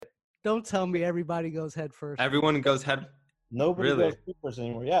Don't tell me everybody goes head first. Everyone goes head. Nobody Really? goes feet first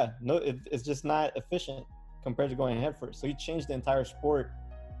anymore. Yeah, no, it's just not efficient compared to going head first. So he changed the entire sport,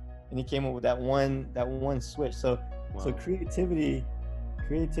 and he came up with that one switch. So Wow. creativity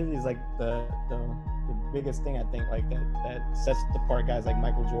is like the biggest thing I think, like that sets apart guys like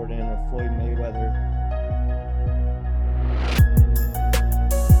Michael Jordan or Floyd Mayweather.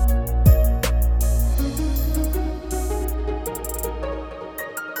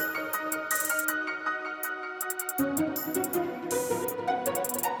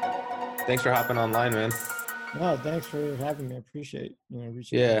 Thanks for hopping online, man. No, thanks for having me. I appreciate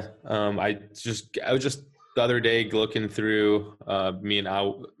reaching out. Yeah. I was just the other day looking through me and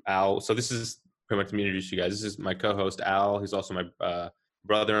Al. So this is pretty much to introduce you guys. This is my co-host Al. He's also my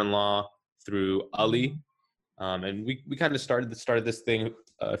brother-in-law through Ali. And we kind of started this thing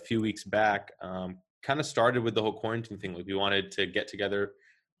a few weeks back. Kind of started with the whole quarantine thing. Like we wanted to get together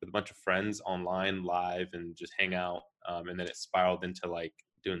with a bunch of friends online, live, and just hang out. And then it spiraled into like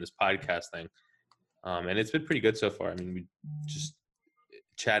doing this podcast thing. And it's been pretty good so far. I mean, we just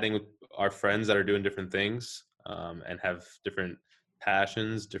chatting with our friends that are doing different things and have different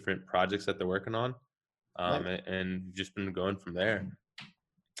passions, different projects that they're working on, and just been going from there.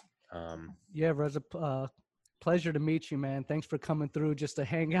 Yeah, Reza, pleasure to meet you, man. Thanks for coming through just to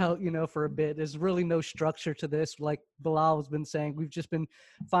hang out, for a bit. There's really no structure to this. Like Bilal has been saying, we've just been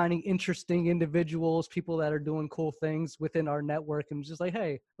finding interesting individuals, people that are doing cool things within our network, and just like,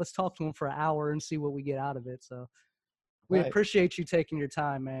 hey, let's talk to them for an hour and see what we get out of it. So we Right. appreciate you taking your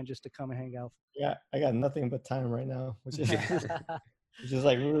time, man, just to come and hang out. Yeah, I got nothing but time right now, which is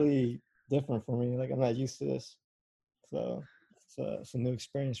like really different for me. Like I'm not used to this, so it's a new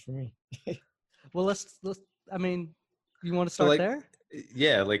experience for me. Well, let's. I mean, you want to So start like, there?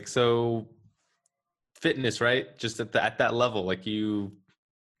 yeah, like so fitness, right? Just at that level, like the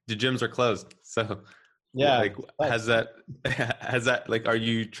gyms are closed. So Yeah, like has that like, are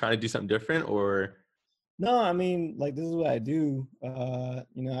you trying to do something different or? no, I mean, like this is what I do.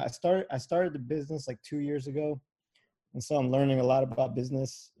 I started the business like 2 years ago, and so I'm learning a lot about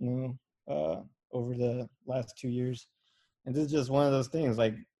business. Over the last 2 years, and this is just one of those things.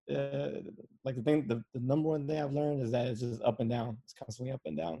 Like the number one thing I've learned is that it's just up and down. It's constantly up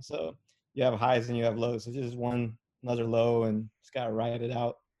and down. So you have highs and you have lows. So just another low, and just gotta ride it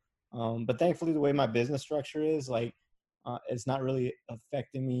out. But thankfully, the way my business structure is, like, it's not really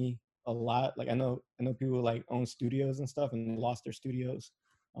affecting me a lot. Like I know people like own studios and stuff, and they lost their studios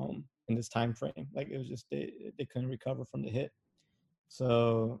in this time frame. Like it was just they couldn't recover from the hit.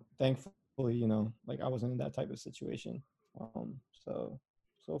 So thankfully, like I wasn't in that type of situation.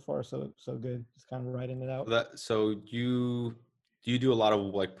 So far so good. Just kind of riding it out. So you do a lot of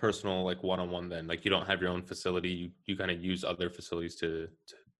like personal like one-on-one then? Like you don't have your own facility, you kind of use other facilities to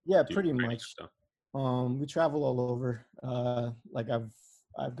Yeah, do pretty training much. and stuff. We travel all over. Like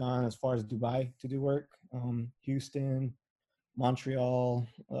I've gone as far as Dubai to do work. Houston, Montreal,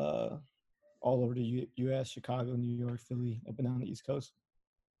 all over the U.S., Chicago, New York, Philly, up and down the East Coast.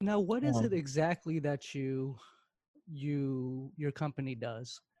 Now, what is Um, it exactly that your company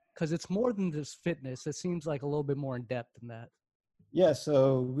does? Because it's more than just fitness. It seems like a little bit more in depth than that. Yeah,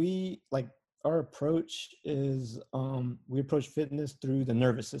 so our approach is we approach fitness through the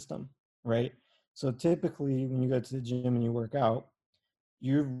nervous system, right? So typically when you go to the gym and you work out,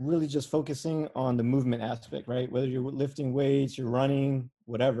 you're really just focusing on the movement aspect, right? Whether you're lifting weights, you're running,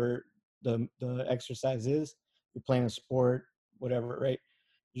 whatever the exercise is, you're playing a sport, whatever, right?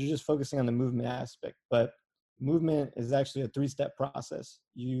 You're just focusing on the movement aspect. But movement is actually a three-step process.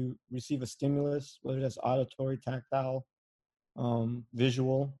 You receive a stimulus, whether that's auditory, tactile,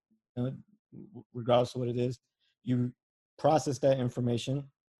 visual, regardless of what it is. You process that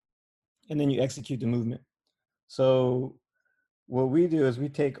information, and then you execute the movement. So what we do is we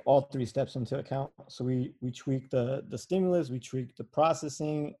take all three steps into account. So we tweak the stimulus, we tweak the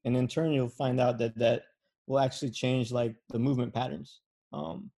processing, and in turn you'll find out that will actually change like the movement patterns.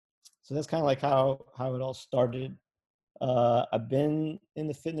 So that's kind of like how it all started. I've been in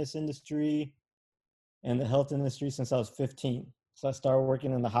the fitness industry and the health industry since I was 15. So I started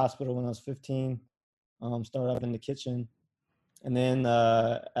working in the hospital when I was 15. Started up in the kitchen, and then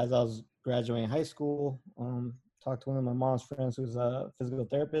as I was graduating high school, talked to one of my mom's friends who's a physical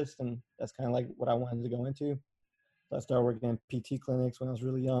therapist, and that's kind of like what I wanted to go into. So I started working in PT clinics when I was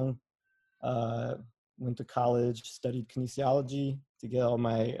really young. Uh, Went to college, studied kinesiology to get all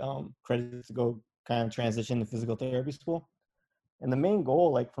my credits to go kind of transition to physical therapy school. And the main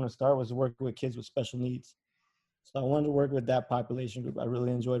goal, like from the start, was to work with kids with special needs. So I wanted to work with that population group. I really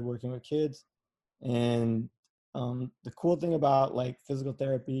enjoyed working with kids. And the cool thing about like physical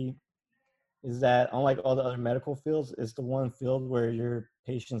therapy is that unlike all the other medical fields, it's the one field where your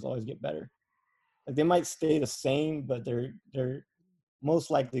patients always get better. Like they might stay the same, but they're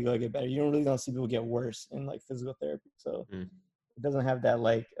most likely going to get better. You don't see people get worse in like physical therapy. So Mm. it doesn't have that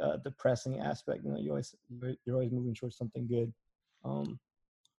like depressing aspect. You know, you're always moving towards something good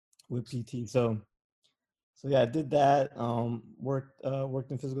with PT. So yeah, I did that.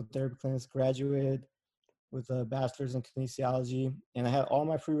 Worked in physical therapy clinics. Graduated with a bachelor's in kinesiology, and I had all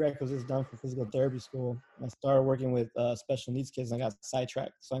my prerequisites done for physical therapy school. I started working with special needs kids, and I got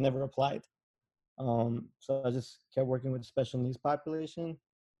sidetracked, so I never applied. So I just kept working with the special needs population.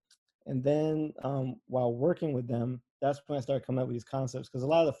 And then while working with them, that's when I started coming up with these concepts. Because a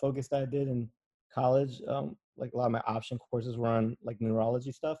lot of the focus that I did in college, like a lot of my option courses were on like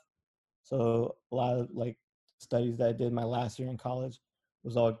neurology stuff. So a lot of like studies that I did my last year in college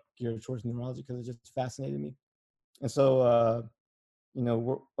was all geared towards neurology because it just fascinated me. And so, when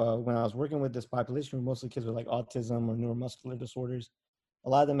I was working with this population, mostly kids with like autism or neuromuscular disorders, a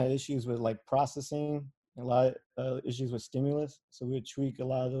lot of them had issues with like processing, a lot of issues with stimulus. So we would tweak a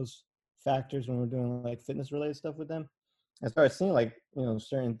lot of those factors when we're doing like fitness related stuff with them. I started seeing like,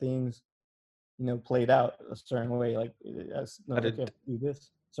 certain things, played out a certain way. Like, no, okay, do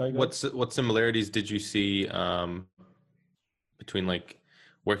this. Sorry, go ahead. What similarities did you see between like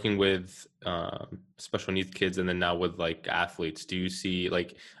working with special needs kids and then now with like athletes? Do you see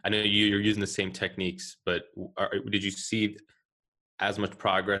like, I know you're using the same techniques, but did you see as much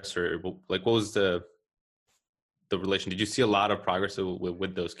progress, or like what was the relation? Did you see a lot of progress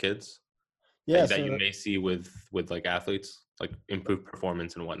with those kids Yeah. that you may see with like athletes, like improved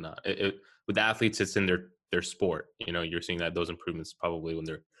performance and whatnot? With athletes, it's in their sport. You're seeing that those improvements probably when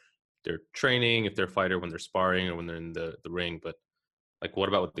they're training, if they're a fighter, when they're sparring, or when they're in the ring. But like, what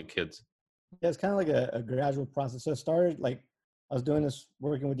about with the kids? Yeah, it's kind of like a gradual process. So it started like I was doing this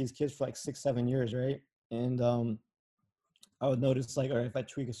working with these kids for like 6-7 years, right? And I would notice like, all right, if I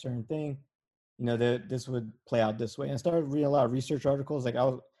tweak a certain thing, this would play out this way. And I started reading a lot of research articles. Like I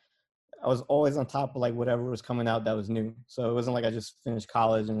was always on top of like whatever was coming out that was new. So it wasn't like I just finished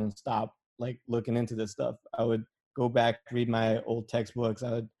college and then stopped like looking into this stuff. I would go back, read my old textbooks.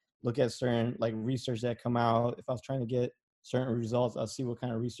 I would look at certain like research that come out. If I was trying to get certain results, I'll see what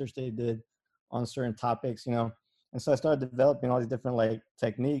kind of research they did on certain topics, And so I started developing all these different like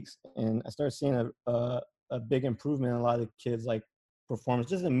techniques, and I started seeing a big improvement in a lot of the kids like performance,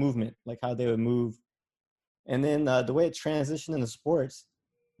 just in movement, like how they would move. And then the way it transitioned into sports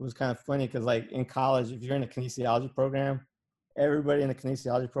was kind of funny because like in college, if you're in a kinesiology program, everybody in the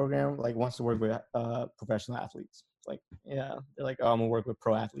kinesiology program like wants to work with professional athletes. It's like, yeah, they're like, oh, I'm gonna work with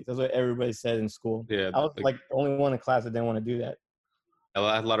pro athletes. That's what everybody said in school. Yeah, I was like the only one in class that didn't want to do that.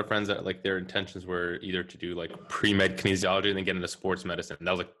 I had a lot of friends that like their intentions were either to do like pre-med kinesiology and then get into sports medicine.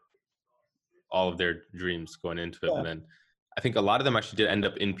 That was like all of their dreams going into it. Yeah. And then I think a lot of them actually did end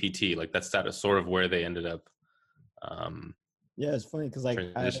up in PT. Like that's sort of where they ended up. Yeah, it's funny because like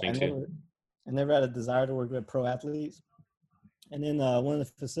I never had a desire to work with pro athletes. And then one of the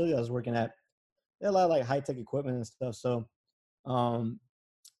facilities I was working at, they had a lot of like high tech equipment and stuff. So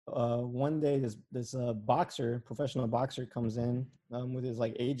one day this professional boxer comes in with his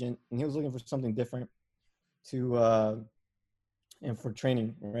like agent, and he was looking for something different to and for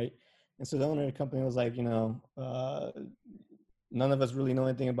training, right? And so the owner of the company was like, none of us really know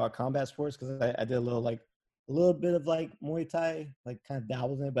anything about combat sports because I did a little bit of like Muay Thai, like kind of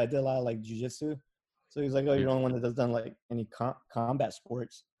dabbled in it, but I did a lot of like jiu-jitsu. So he was like, oh, you're the only one that does done like any combat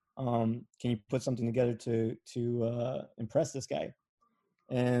sports. Can you put something together to impress this guy?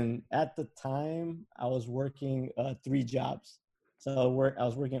 And at the time, I was working 3 jobs. So I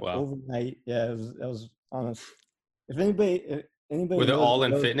was working overnight. Yeah, I was honest. If anybody were they all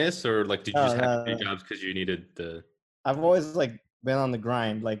in fitness, or like did you just have 3 jobs because you needed the? I've always like been on the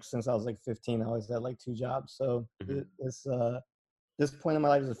grind. Like since I was like 15, I always had like 2 jobs. So this point in my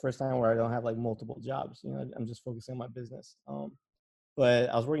life is the first time where I don't have like multiple jobs. I'm just focusing on my business. But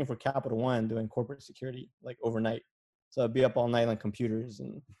I was working for Capital One doing corporate security like overnight. So I'd be up all night on computers,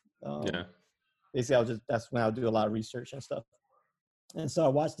 and basically that's when I would do a lot of research and stuff. And so I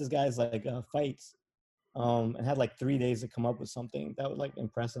watched this guy's like fights, and had like 3 days to come up with something that would like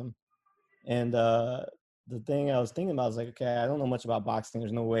impress him. And the thing I was thinking about was like, okay, I don't know much about boxing.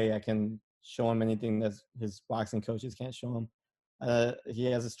 There's no way I can show him anything that his boxing coaches can't show him.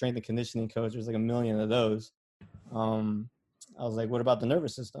 He has a strength and conditioning coach. There's like 1 million of those. I was like, what about the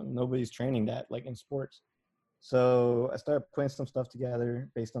nervous system? Nobody's training that like in sports. So I started putting some stuff together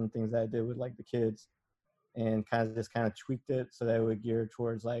based on things that I did with like the kids, and kind of tweaked it so that it would gear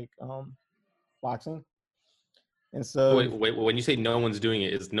towards like boxing. And so, Wait. When you say no one's doing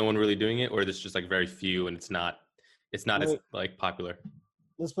it, is no one really doing it, or there's just like very few, and it's not as like, like popular?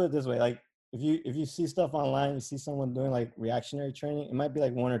 let's put it this way: like, if you see stuff online, you see someone doing like reactionary training, it might be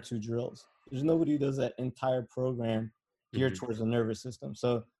like 1 or 2 drills. There's nobody who does that entire program geared Hmm. towards the nervous system.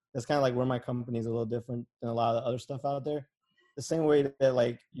 So that's kind of like where my company is a little different than a lot of the other stuff out there. The same way that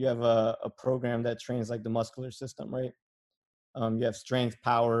like you have a program that trains like the muscular system, right? You have strength,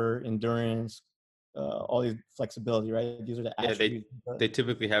 power, endurance, all these flexibility, right? These are the Yeah, attributes. they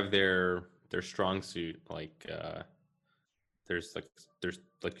typically have their strong suit. Like there's like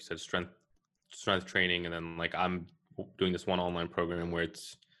you said, strength training, and then like I'm doing this one online program where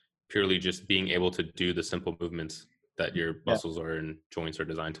it's purely just being able to do the simple movements that your Yeah, muscles or and joints are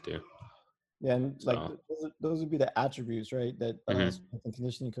designed to do. yeah, and like So. those would be the attributes, right? That Hmm. strength and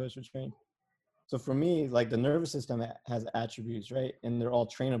conditioning coach would train. So for me, like the nervous system has attributes, right? And they're all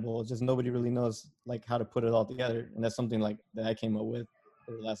trainable. It's just nobody really knows like how to put it all together. And that's something like that I came up with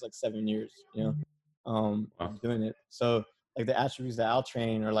over the last like 7 years, Wow. doing it. So like the attributes that I'll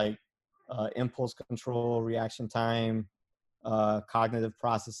train are like impulse control, reaction time, cognitive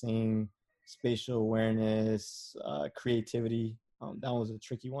processing, spatial awareness, creativity. That was a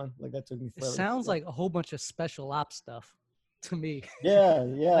tricky one. Like that took me It forever to sounds figure out. like a whole bunch of special ops stuff to me. Yeah,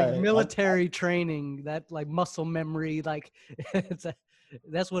 Like yeah. military training, that like muscle memory, like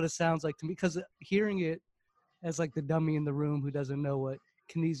that's what it sounds like to me. Because hearing it as like the dummy in the room who doesn't know what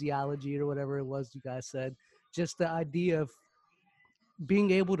kinesiology or whatever it was you guys said, just the idea of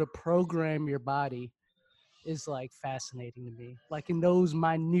being able to program your body is like fascinating to me. Like in those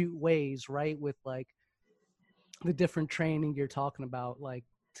minute ways, right? With like the different training you're talking about, like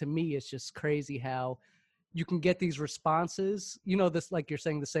to me, it's just crazy how you can get these responses, this, like you're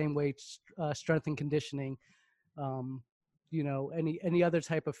saying, the same way strength and conditioning, um, any other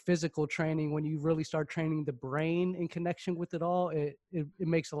type of physical training, when you really start training the brain in connection with it all, it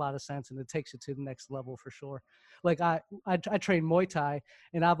makes a lot of sense, and it takes it to the next level for sure. Like I train Muay Thai,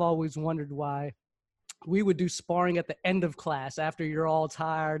 and I've always wondered why we would do sparring at the end of class after you're all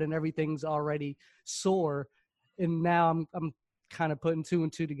tired and everything's already sore. And now I'm kind of putting two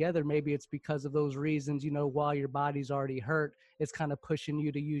and two together. Maybe it's because of those reasons, while your body's already hurt, it's kind of pushing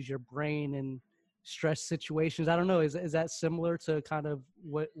you to use your brain in stress situations. I don't know. Is that similar to kind of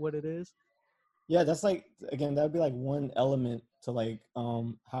what it is? Yeah, that's like again, that would be like one element to like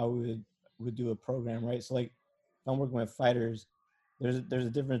how we would do a program, right? So like if I'm working with fighters, there's a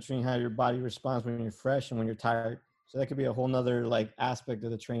difference between how your body responds when you're fresh and when you're tired. So that could be a whole nother like aspect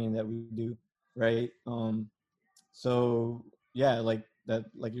of the training that we do, right? So yeah, like that,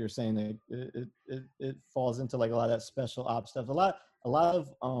 like you were saying, that it falls into like a lot of that special ops stuff. A lot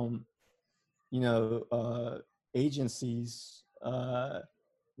of agencies,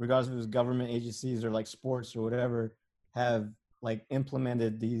 regardless if it was government agencies or like sports or whatever, have like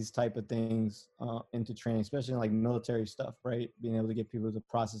implemented these type of things into training, especially in like military stuff, right? Being able to get people to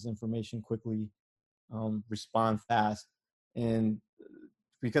process information quickly, respond fast, and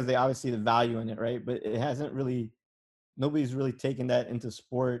because they obviously see the value in it, right? But it hasn't really, nobody's really taken that into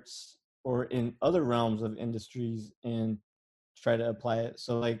sports or in other realms of industries and try to apply it.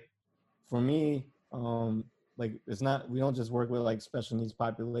 So like for me, like it's not, we don't just work with like special needs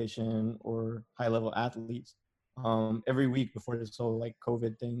population or high level athletes. Every week before this whole like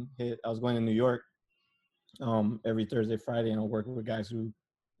COVID thing hit, I was going to New York every Thursday, Friday, and I work with guys who,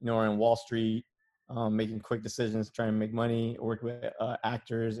 are in Wall Street, making quick decisions, trying to make money. I work with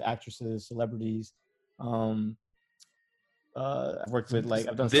actors, actresses, celebrities. Um, I've worked with like,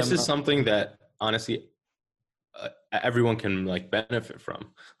 I've done This is seminars. something that honestly everyone can like benefit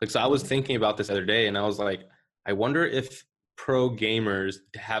from. Like, so I was thinking about this the other day, and I was like, I wonder if pro gamers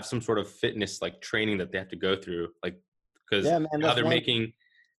have some sort of fitness like training that they have to go through, like because Yeah, man, now that's they're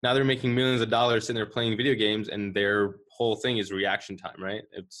one. making millions of dollars sitting there playing video games, and their whole thing is reaction time, right?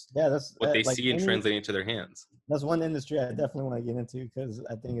 It's Yeah, that's what they like see and any. translating it to their hands. That's one industry I definitely want to get into because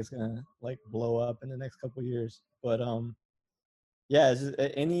I think it's gonna like blow up in the next couple of years. But yeah, it's just,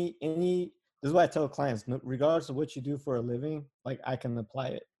 any. This is what I tell clients, regardless of what you do for a living, like I can apply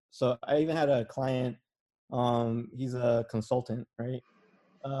it. So I even had a client. He's a consultant, right?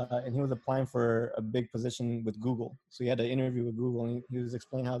 And he was applying for a big position with Google. So he had an interview with Google, and he was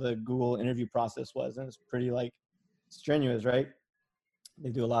explaining how the Google interview process was, and it's pretty like strenuous, right?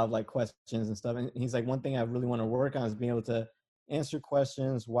 They do a lot of like questions and stuff. And he's like, one thing I really want to work on is being able to answer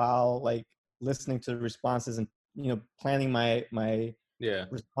questions while like listening to the responses and planning my Yeah.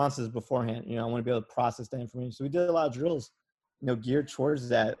 responses beforehand. I want to be able to process that information. So we did a lot of drills, geared towards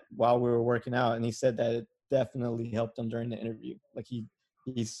that while we were working out. And he said that it definitely helped him during the interview. Like he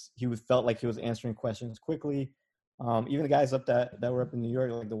felt like he was answering questions quickly. Even the guys that were up in New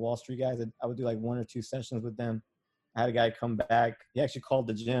York, like the Wall Street guys, I would do like 1 or 2 sessions with them. I had a guy come back. He actually called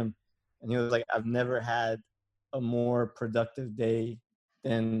the gym, and he was like, "I've never had a more productive day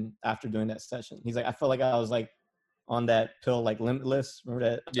than after doing that session." He's like, "I felt like I was like on that pill, like Limitless. Remember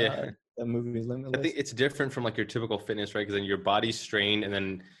that? Yeah. That movie I Limitless." think it's different from like your typical fitness, right? Because then your body's strained, and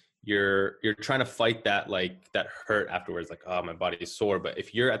then you're trying to fight that like that hurt afterwards, like, oh, my body is sore. But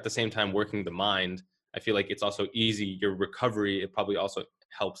if you're at the same time working the mind, I feel like it's also easy. Your recovery, it probably also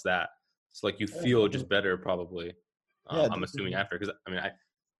helps that. So like you Yeah, feel just definitely. better probably. Yeah, I'm assuming definitely. after, because I mean,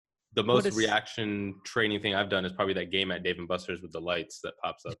 the But most it's reaction training thing I've done is probably that game at Dave and Buster's with the lights that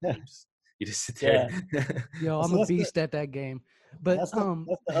pops up, and you just sit Yeah. there. yo, I'm So a beast at that game. But that's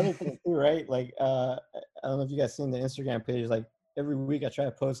the other thing too, right? Like, I don't know if you guys seen the Instagram page. Like every week, I try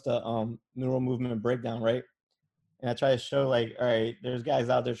to post a neural movement breakdown, right? And I try to show like, all right, there's guys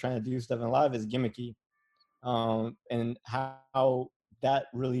out there trying to do stuff, and a lot of it's gimmicky, and how that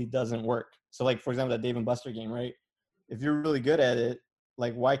really doesn't work. So, like for example, that Dave and Buster game, right? If you're really good at it,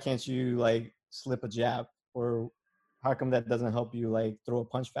 like why can't you like slip a jab, or how come that doesn't help you like throw a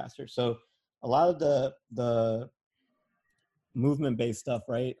punch faster? So, a lot of the movement based stuff,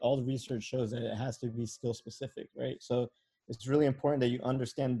 right? All the research shows that it has to be skill specific, right? So it's really important that you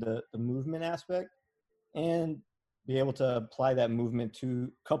understand the movement aspect and be able to apply that movement to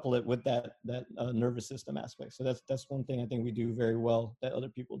couple it with that nervous system aspect. So that's one thing I think we do very well that other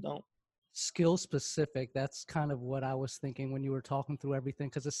people don't. skill specific, that's kind of what I was thinking when you were talking through everything,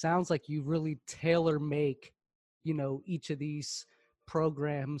 because it sounds like you really tailor make, each of these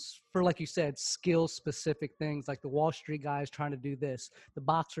programs for, like you said, skill specific things. Like the Wall Street guys trying to do this, the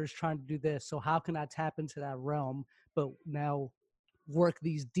boxers trying to do this, so how can I tap into that realm but now work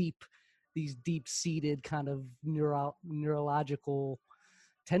these deep seated kind of neurological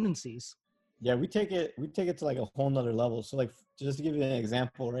tendencies? Yeah, we take it to like a whole nother level. So like just to give you an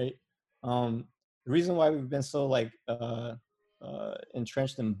example, right? The reason why we've been so like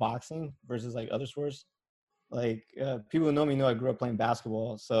entrenched in boxing versus like other sports, like people who know me know I grew up playing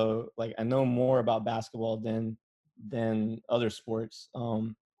basketball, so like I know more about basketball than other sports.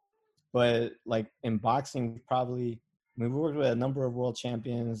 But like in boxing, probably, I mean, we worked with a number of world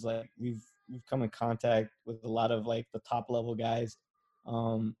champions. Like we've come in contact with a lot of like the top level guys.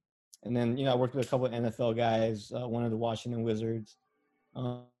 Um, and then I worked with a couple of NFL guys, one of the Washington Wizards.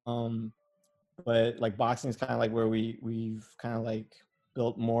 Um, but like boxing is kind of like where we've kind of like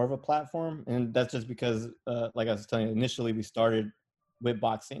built more of a platform, and that's just because like I was telling you, initially we started with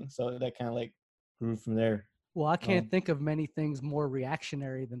boxing, so that kind of like grew from there. Well, I can't um, think of many things more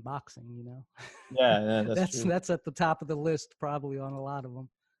reactionary than boxing. yeah, that's that's true. that's at the top of the list probably on a lot of them.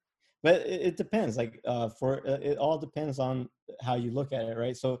 But it depends, like it all depends on how you look at it,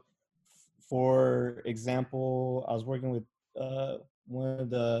 right? So for example, I was working with one of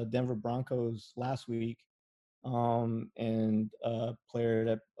the Denver Broncos last week, and a player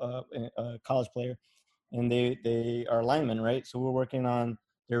that a college player, and they are linemen, right? So we're working on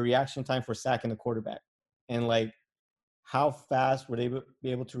their reaction time for sacking the quarterback, and like how fast would they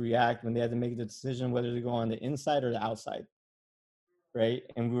be able to react when they had to make the decision whether to go on the inside or the outside, right?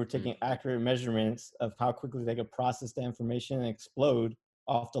 And we were Mm. taking accurate measurements of how quickly they could process the information and explode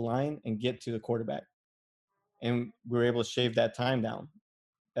off the line and get to the quarterback. And we were able to shave that time down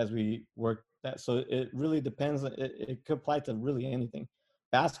as we worked that. So it really depends. It could apply to really anything.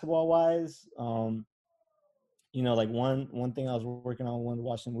 Basketball wise, like one thing I was working on with one of the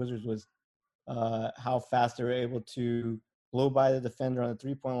Washington Wizards was how fast they were able to blow by the defender on the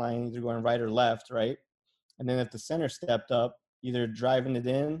 3-point line, either going right or left, right? And then if the center stepped up, either driving it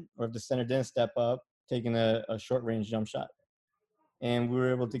in, or if the center didn't step up, taking a short range jump shot. And we were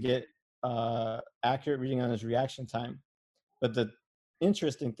able to get accurate reading on his reaction time. But the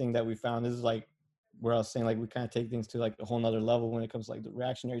interesting thing that we found is like where I was saying, like we kind of take things to like a whole nother level when it comes to like the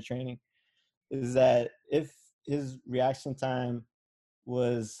reactionary training, is that if his reaction time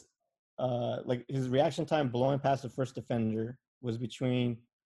was like his reaction time blowing past the first defender was between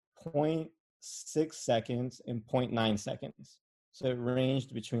 0.6 seconds and zero point 0.9 seconds. So it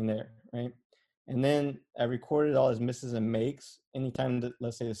ranged between there, right? And then I recorded all his misses and makes anytime that,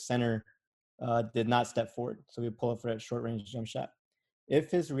 let's say, the center did not step forward. So we pull up for that short range jump shot.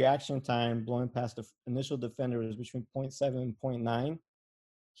 If his reaction time blowing past the initial defender was between 0.7 and zero point 0.9,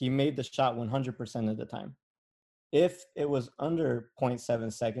 he made the shot 100% of the time. If it was under zero point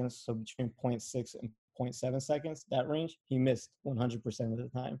 0.7 seconds, so between 0.6 and zero point 0.7 seconds, that range, he missed 100% of the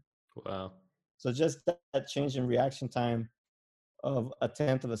time. Wow. So just that change in reaction time of a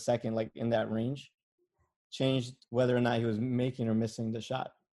tenth of a second, like in that range, changed whether or not he was making or missing the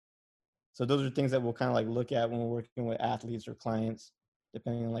shot. So those are things that we'll kind of like look at when we're working with athletes or clients,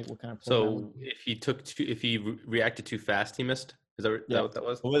 depending on like what kind of program. So if he reacted too fast, he missed. Is that what that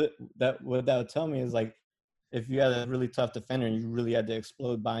was? What that would tell me is like, if you had a really tough defender and you really had to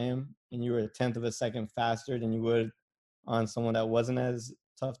explode by him, and you were a tenth of a second faster than you would on someone that wasn't as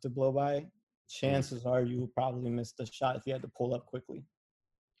tough to blow by, chances are you would probably miss the shot if you had to pull up quickly.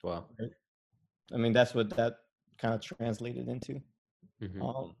 Wow. Right? I mean, that's what that kind of translated into.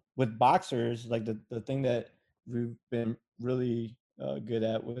 Mm-hmm. With boxers, like the thing that we've been really good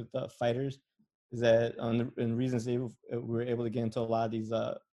at with fighters is that in reasons we're able to get into a lot of these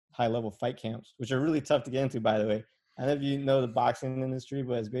high level fight camps, which are really tough to get into, by the way. I don't know if you know the boxing industry,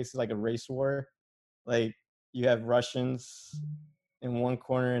 but it's basically like a race war. Like you have Russians in one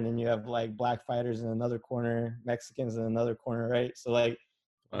corner, and then you have like black fighters in another corner, Mexicans in another corner, right? So like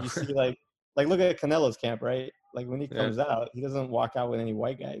you see like look at Canelo's camp, right? Like when he comes out, he doesn't walk out with any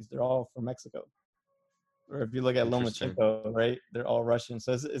white guys. They're all from Mexico. Or if you look at Lomachenko, right? They're all Russian.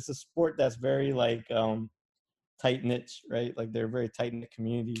 So it's a sport that's very like tight knit, right? Like they're a very tight knit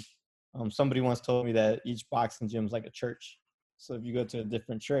community. Somebody once told me that each boxing gym is like a church. So if you go to a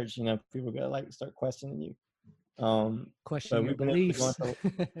different church, you know, people are gonna like start questioning you. Question your beliefs. So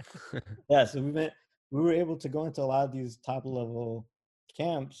we were able to go into a lot of these top level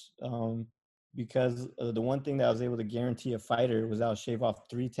camps because the one thing that I was able to guarantee a fighter was I'll shave off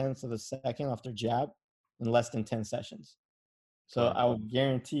 0.3 of a second off their jab in less than 10 sessions. So I would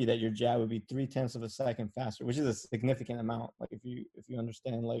guarantee that your jab would be 0.3 of a second faster, which is a significant amount. Like if you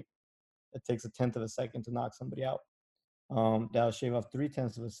understand, like it takes 1/10 of a second to knock somebody out. That'll shave off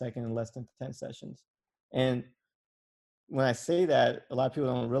 0.3 of a second in less than 10 sessions. And when I say that, a lot of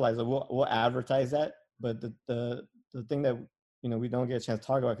people don't realize that we'll advertise that, but the thing that we don't get a chance to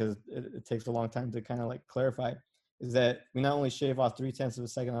talk about because it takes a long time to kind of like clarify is that we not only shave off 0.3 of a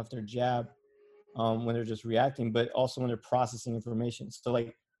second off their jab when they're just reacting, but also when they're processing information. So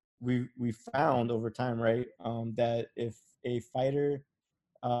like we found over time, right, that if a fighter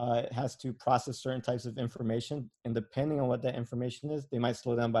has to process certain types of information, and depending on what that information is, they might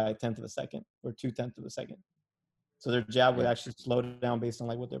slow down by 1/10 of a second or 0.2 of a second. So their jab would actually slow down based on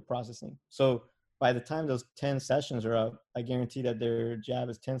like what they're processing. So by the time those 10 sessions are up, I guarantee that their jab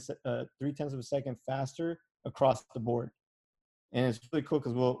is 0.3 of a second faster across the board. And it's really cool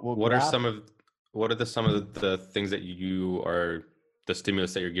because we'll what are some of the things that you are the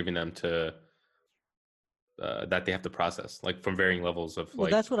stimulus that you're giving them to that they have to process, like from varying levels of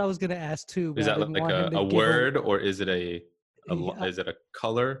well, that's what I was going to ask too. Is that like a word, or is it is it a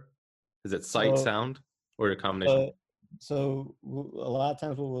color? Is it sight, sound, or a combination? So a lot of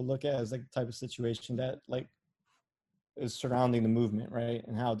times what we'll look at is like the type of situation that like is surrounding the movement, right?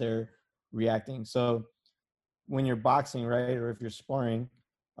 And how they're reacting. So when you're boxing, right, or if you're sparring,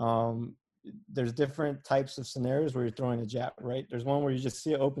 there's different types of scenarios where you're throwing a jab, right? There's one where you just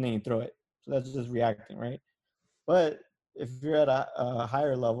see an opening and throw it. So that's just reacting, right? But if you're at a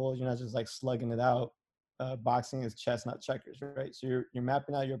higher level, you're not just like slugging it out. Boxing is chess, not checkers, right? So you're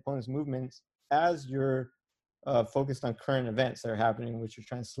mapping out your opponent's movements as you're focused on current events that are happening, which you're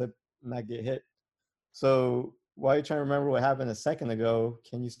trying to slip and not get hit. So while you're trying to remember what happened a second ago,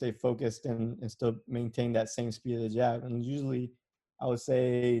 can you stay focused and still maintain that same speed of the jab? And usually, I would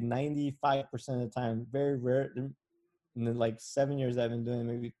say 95% of the time, very rare. In the like 7 years I've been doing,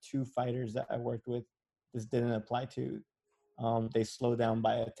 maybe 2 fighters that I worked with, this didn't apply to. They slow down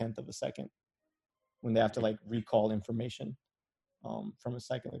by 1/10 of a second when they have to like recall information from a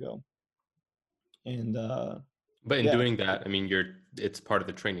second ago. And but in doing that, I mean, it's part of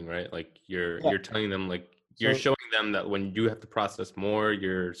the training, right? Like you're telling them, like you're showing them that when you have to process more,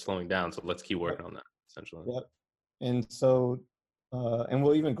 you're slowing down. So let's keep working on that, essentially. Yep. And so, and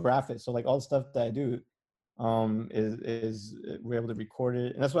we'll even graph it. So like all the stuff that I do is we're able to record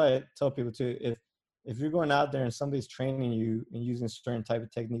it. And that's why I tell people too, if you're going out there and somebody's training you and using certain type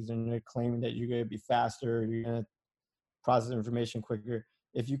of techniques and they're claiming that you're going to be faster, you're going to process information quicker.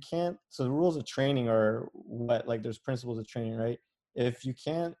 If you can't, so the rules of training are what, like there's principles of training, right? If you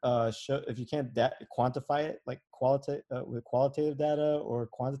can't quantify it, like with qualitative data or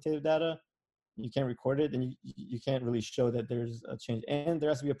quantitative data, you can't record it, then you can't really show that there's a change. And there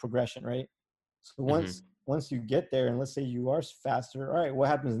has to be a progression, right? So once you get there, and let's say you are faster, all right, what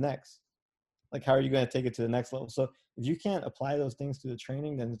happens next? Like, how are you going to take it to the next level? So if you can't apply those things to the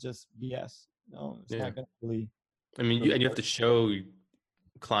training, then it's just BS. It's not going to really. I mean, you have to show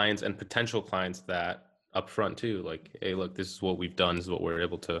clients and potential clients that up front too. Like, hey, look, this is what we've done. This is what we're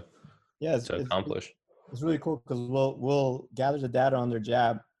able to accomplish. It's really cool because we'll gather the data on their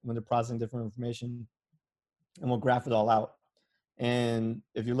jab when they're processing different information, and we'll graph it all out. And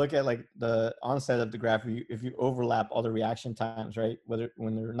if you look at like the onset of the graph, if you overlap all the reaction times, right? Whether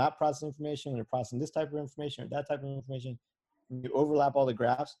when they're not processing information, they're processing this type of information or that type of information, you overlap all the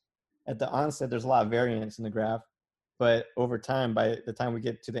graphs. At the onset, there's a lot of variance in the graph, but over time, by the time we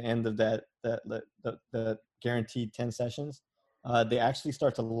get to the end of the guaranteed 10 sessions, they actually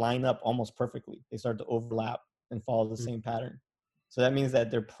start to line up almost perfectly. They start to overlap and follow the same pattern. So that means that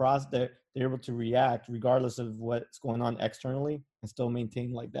they're able to react regardless of what's going on externally and still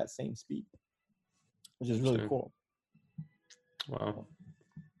maintain like that same speed, which is really cool. Wow.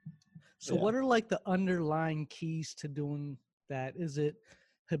 So what are like the underlying keys to doing that? Is it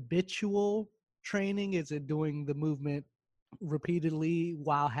habitual training? Is it doing the movement repeatedly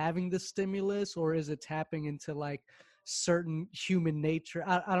while having the stimulus, or is it tapping into like certain human nature?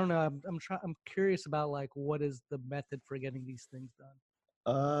 I don't know. I'm curious about like what is the method for getting these things done?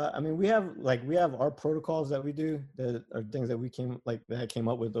 I mean, we have our protocols that we do that are things that I came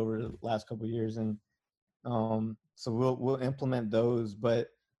up with over the last couple of years, and so we'll implement those. But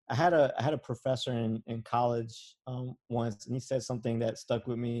I had a professor in college once, and he said something that stuck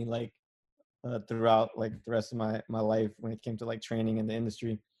with me like throughout like the rest of my life when it came to like training in the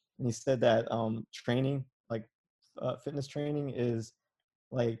industry. And he said that training, like fitness training, is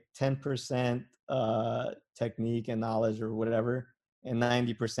like 10% technique and knowledge or whatever, and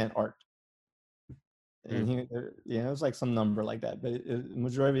 90% art. And he, it was like some number like that, but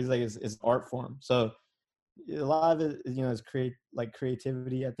majority is like is art form. So a lot of it, is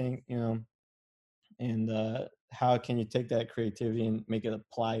creativity, I think, and how can you take that creativity and make it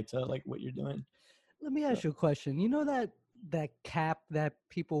apply to like what you're doing? Let me ask you a question. You know that cap that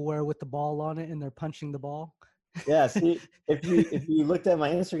people wear with the ball on it and they're punching the ball? Yeah, see, if you looked at my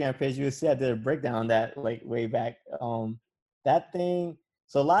Instagram page, you would see I did a breakdown on that like way back. That thing.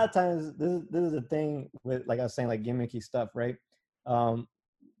 So a lot of times, this is the thing with, like I was saying, like gimmicky stuff, right?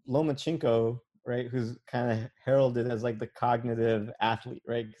 Lomachenko, right, who's kind of heralded as like the cognitive athlete,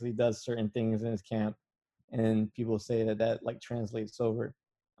 right, because he does certain things in his camp, and people say that like translates over.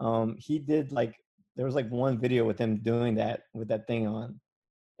 He did like there was like one video with him doing that with that thing on,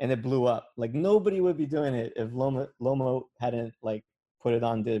 and it blew up. Like nobody would be doing it if Lomo hadn't like put it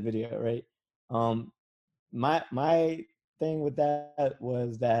on the video, right? My thing with that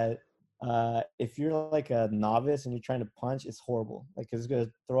was that if you're like a novice and you're trying to punch, it's horrible. Like it's gonna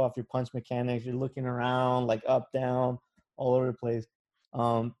throw off your punch mechanics. You're looking around like up, down, all over the place.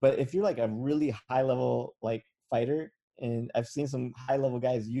 But if you're like a really high level like fighter, and I've seen some high level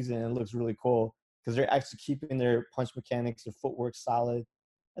guys use it, and it looks really cool because they're actually keeping their punch mechanics, their footwork solid.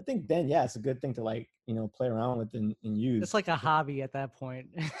 I think then, yeah, it's a good thing to like, play around with and use. It's like a hobby at that point.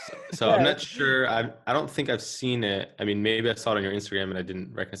 So Yeah. I'm not sure. I don't think I've seen it. I mean, maybe I saw it on your Instagram and I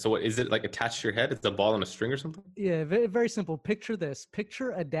didn't recognize. So what is it, like attached to your head? Is the ball on a string or something? Yeah, very, very simple. Picture this.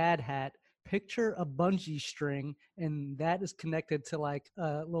 Picture a dad hat. Picture a bungee string, and that is connected to like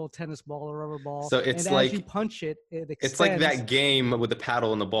a little tennis ball or rubber ball. So it's and like as you punch it, it extends. It's like that game with the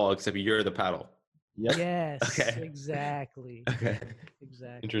paddle and the ball, except you're the paddle. Yep. Yes. Okay. Exactly. Okay.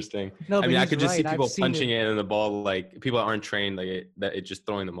 Exactly. Interesting. No, I but mean, I he's could just see right. people I've seen punching it. it in the ball, like people that aren't trained, like that it's just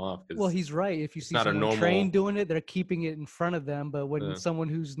throwing them off. Well, he's right. If you see not a someone normal- trained doing it, they're keeping it in front of them. But when someone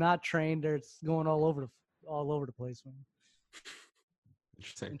who's not trained, it's going all over the place. Man.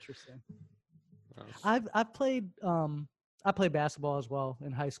 Interesting. Wow. I've played I played basketball as well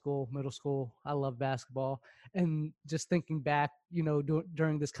in high school, middle school. I love basketball, and just thinking back,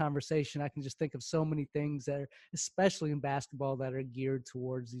 during this conversation, I can just think of so many things that are, especially in basketball, that are geared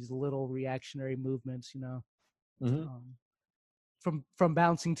towards these little reactionary movements. Mm-hmm. From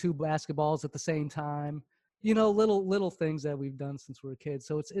bouncing two basketballs at the same time, little things that we've done since we were kids.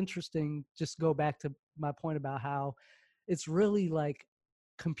 So it's interesting. Just go back to my point about how it's really like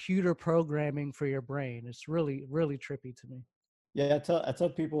computer programming for your brain. It's really, really trippy to me. Yeah, I tell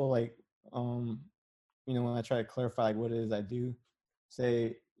people like, when I try to clarify like what it is I do,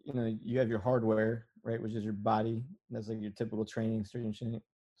 say, you have your hardware, right, which is your body. That's like your typical strength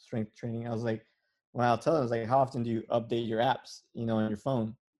training. I was like, when I'll tell them, I was like, how often do you update your apps, on your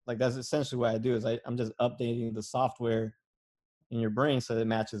phone? Like that's essentially what I do is I'm just updating the software in your brain so that it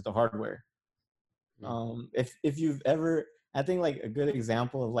matches the hardware. If you've ever, I think like a good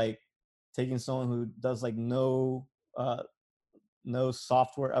example of like taking someone who does like no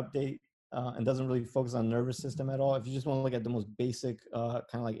software update and doesn't really focus on nervous system at all. If you just want to look at the most basic kind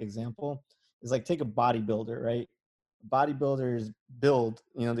of like example, is like take a bodybuilder, right? Bodybuilders build,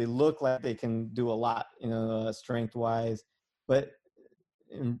 they look like they can do a lot, strength wise, but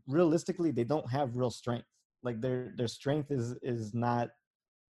realistically they don't have real strength. Like their strength is not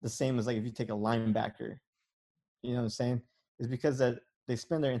the same as like if you take a linebacker. You know what I'm saying? is because that they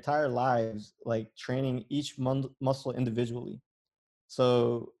spend their entire lives like training each muscle individually.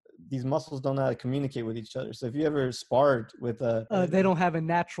 So these muscles don't know how to communicate with each other. So if you ever sparred with they don't have a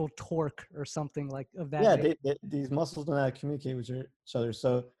natural torque or something like of that. Yeah, these muscles don't know how to communicate with each other.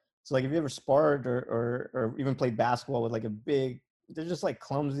 So like if you ever sparred or even played basketball with like a big, they're just like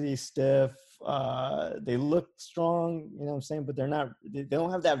clumsy, stiff. They look strong, you know what I'm saying, but they're not. They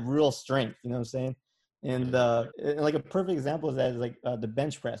don't have that real strength, you know what I'm saying. And like a perfect example of that is like the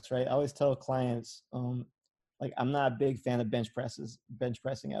bench press, right? I always tell clients, like I'm not a big fan of bench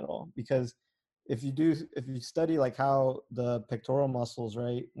pressing at all, because if you study like how the pectoral muscles,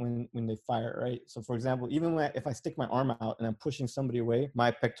 right, when they fire, right? So for example, even if I stick my arm out and I'm pushing somebody away,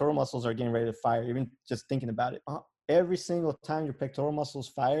 my pectoral muscles are getting ready to fire, even just thinking about it. Every single time your pectoral muscles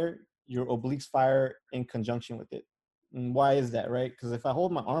fire, your obliques fire in conjunction with it. And why is that, right? Because if I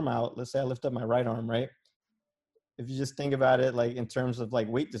hold my arm out, let's say I lift up my right arm, right? If you just think about it like in terms of like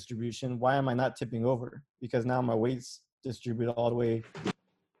weight distribution, why am I not tipping over? Because now my weight's distributed all the way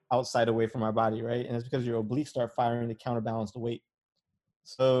outside away from our body, right? And it's because your obliques start firing to counterbalance the weight.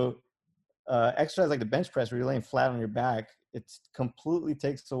 So exercise like the bench press, where you're laying flat on your back, it completely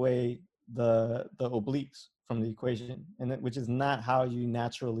takes away the obliques from the equation, and which is not how you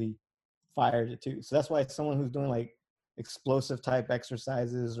naturally fire it to. So that's why someone who's doing like explosive type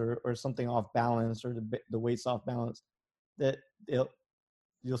exercises or something off balance, or the weight's off balance, that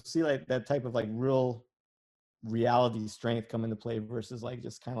you'll see like that type of like real reality strength come into play versus like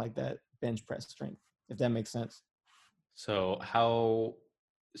just kind of like that bench press strength, if that makes sense. So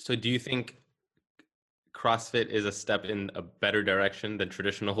do you think CrossFit is a step in a better direction than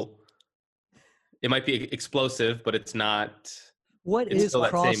traditional? It might be explosive, but it's not. What is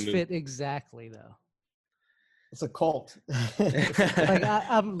CrossFit exactly, though? It's a cult.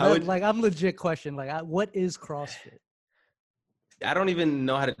 Like I'm legit question. Like, what is CrossFit? I don't even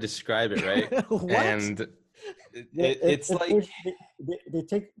know how to describe it, right? What? And it's like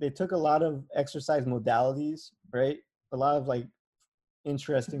they took a lot of exercise modalities, right? A lot of like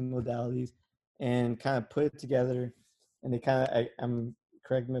interesting modalities, and kind of put it together. And they kind of, I'm,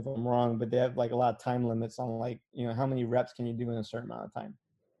 correct me if I'm wrong, but they have like a lot of time limits on like, you know, how many reps can you do in a certain amount of time.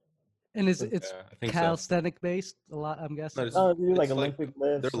 And it's calisthenic based a lot, I'm guessing. No, do like Olympic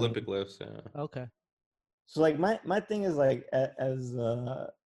lifts. They're Olympic lifts, yeah. Okay. So like my thing is like as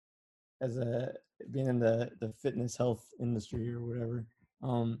a being in the fitness health industry or whatever,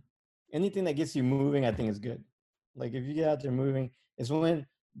 anything that gets you moving, I think is good. Like if you get out there moving, it's when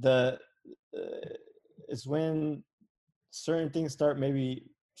it's when certain things start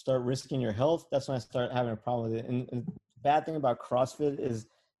risking your health. That's when I start having a problem with it. And the bad thing about CrossFit is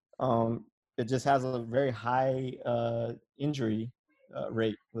it just has a very high injury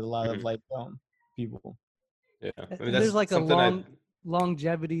rate with a lot of like people. Yeah, I mean, there's like a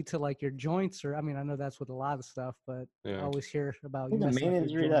longevity to like your joints, or I mean, I know that's with a lot of stuff, but I always hear about. The main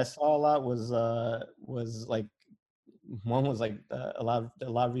injury that I saw a lot was like one was like a lot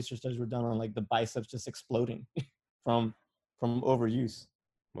of research studies were done on like the biceps just exploding from overuse.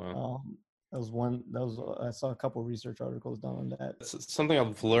 Wow. I saw a couple of research articles done on that. It's something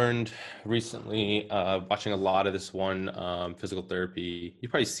I've learned recently, watching a lot of this one physical therapy.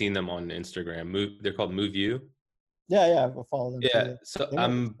 You've probably seen them on Instagram. They're called Move You. Yeah, I follow them. Yeah, so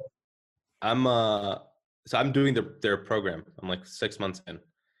I'm doing their program. I'm like 6 months in,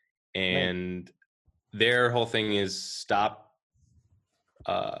 and their whole thing is stop.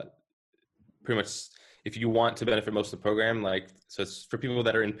 Pretty much, if you want to benefit most of the program, like, so it's for people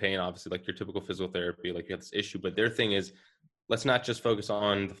that are in pain, obviously, like your typical physical therapy, like you have this issue, but their thing is, let's not just focus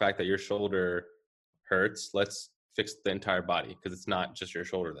on the fact that your shoulder hurts. Let's fix the entire body, because it's not just your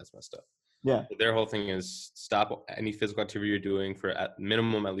shoulder that's messed up. Yeah. Their whole thing is stop any physical activity you're doing for at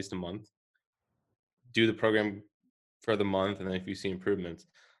minimum at least a month. Do the program for the month, and then if you see improvements.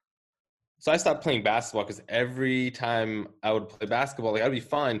 So I stopped playing basketball because every time I would play basketball, like I'd be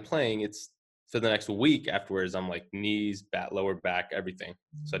fine playing. It's for the next week afterwards, I'm like knees, lower back, everything.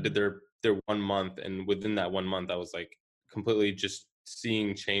 So I did their 1 month, and within that 1 month, I was like completely just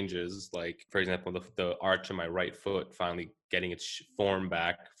seeing changes. Like, for example, the arch of my right foot finally getting its form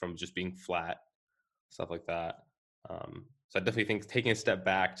back from just being flat, stuff like that. So I definitely think taking a step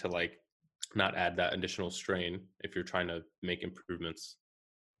back to like not add that additional strain if you're trying to make improvements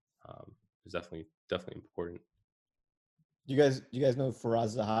is definitely important. Do you guys know who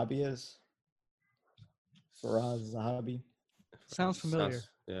Faraz Zahabi is? Faraz Zahabi. Sounds familiar.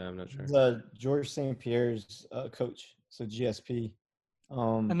 Yeah, I'm not sure. He's George St. Pierre's coach, so GSP. I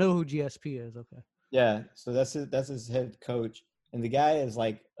know who GSP is. Okay. Yeah, so that's his head coach, and the guy is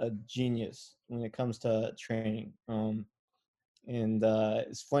like a genius when it comes to training. And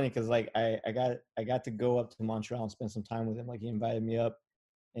it's funny because like I got to go up to Montreal and spend some time with him. Like he invited me up,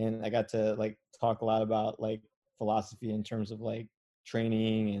 and I got to like talk a lot about like philosophy in terms of like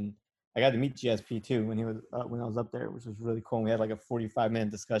training, and I got to meet GSP too when I was up there, which was really cool. And we had like a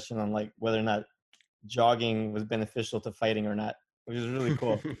 45-minute discussion on like whether or not jogging was beneficial to fighting or not, which is really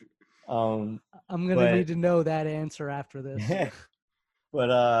cool. I'm gonna need to know that answer after this.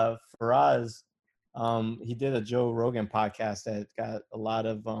 But Faraz, he did a Joe Rogan podcast that got a lot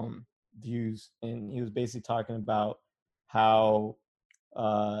of views, and he was basically talking about how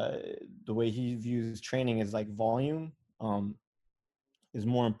the way he views training is like volume is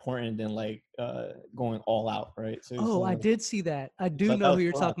more important than like going all out, right? So I did see that. I do so know who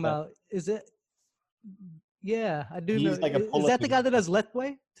you're talking about. Is it? Yeah, I do know. He's like a Is that the guy that does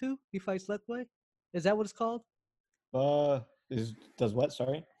Letway too? He fights Letway. Is that what it's called? Does what?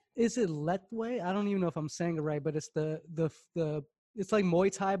 Sorry. Is it Letway? I don't even know if I'm saying it right, but it's the it's like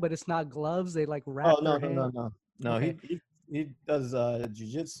Muay Thai, but it's not gloves. They like wrap Oh no their no hand. no no. Okay. He does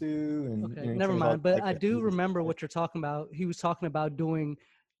jiu-jitsu and Okay, you know, never mind. But I do remember stuff. what you're talking about. He was talking about doing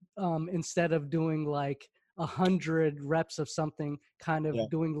instead of doing like 100 reps of something, kind of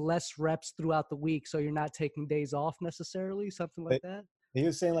doing less reps throughout the week, so you're not taking days off necessarily, something like that. He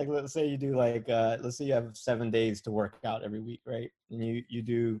was saying like, let's say you do like let's say you have 7 days to work out every week, right? And you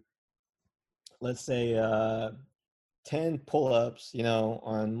do, let's say 10 pull-ups, you know,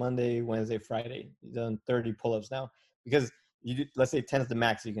 on Monday, Wednesday, Friday. You've done 30 pull-ups now because you do, let's say 10 is the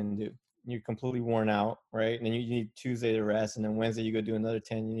max you can do. You're completely worn out, right? And then you need Tuesday to rest, and then Wednesday you go do another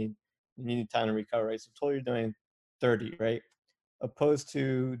 10. You need time to recover, right? So totally you're doing 30, right? Opposed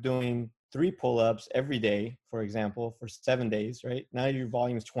to doing 3 pull-ups every day, for example, for 7 days, right? Now your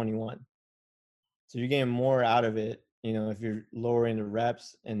volume is 21. So you're getting more out of it, you know, if you're lowering the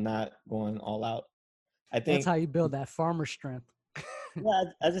reps and not going all out. I think that's how you build that farmer strength. Yeah,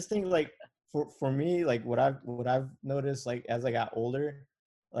 I just think like for me, like what I've noticed, like as I got older,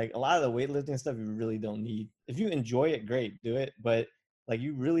 like a lot of the weightlifting stuff you really don't need. If you enjoy it, great, do it. But like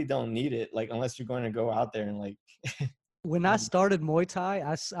you really don't need it, like unless you're going to go out there and like. When I started Muay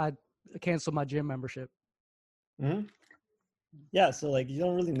Thai, I canceled my gym membership. Mm-hmm. Yeah, so like you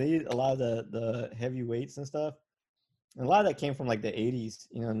don't really need a lot of the heavy weights and stuff. And a lot of that came from like the 80s,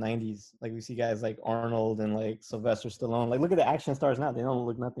 you know, 90s. Like we see guys like Arnold and like Sylvester Stallone. Like look at the action stars now; they don't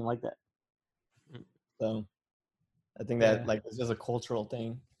look nothing like that. So I think that like it's just a cultural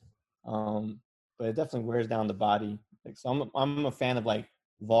thing, but it definitely wears down the body. Like so, I'm a fan of like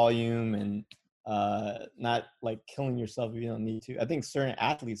volume and not like killing yourself if you don't need to. I think certain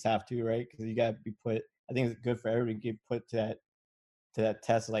athletes have to, right? Because you got to be put. I think it's good for everybody to get put to that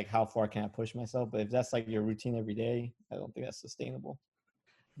test, like how far can I push myself. But if that's like your routine every day, I don't think that's sustainable.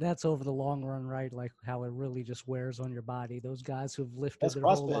 That's over the long run, right? Like how it really just wears on your body. Those guys who've lifted That's their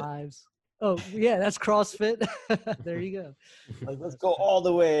CrossFit. whole lives. Oh yeah, that's CrossFit. There you go. Like let's go all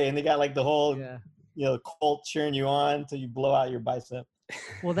the way, and they got like the whole you know cult cheering you on until you blow out your bicep.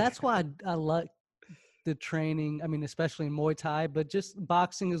 Well, that's why I like the training. I mean, especially in Muay Thai, but just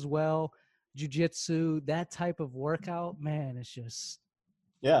boxing as well, jiu-jitsu, that type of workout, man, it's just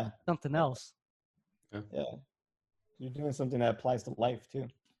something else. Yeah. You're doing something that applies to life too.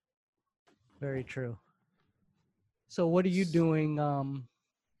 Very true. So what are you doing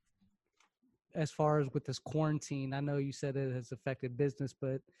as far as with this quarantine? I know you said it has affected business,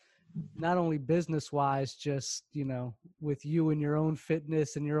 but not only business wise, just, you know, with you and your own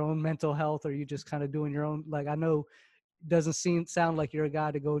fitness and your own mental health, are you just kind of doing your own, like, I know it doesn't sound like you're a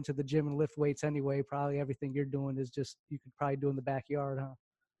guy to go into the gym and lift weights anyway. Probably everything you're doing is just, you could probably do in the backyard, huh?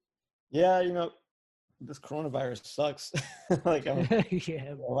 Yeah. You know, this coronavirus sucks. Like,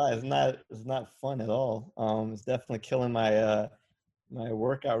 it's not fun at all. It's definitely killing my, my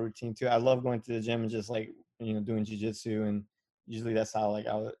workout routine too. I love going to the gym and just like, you know, doing jiu-jitsu, and usually that's how like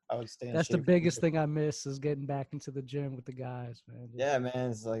I would stay in That's shape. the biggest thing I miss is getting back into the gym with the guys, man. Yeah,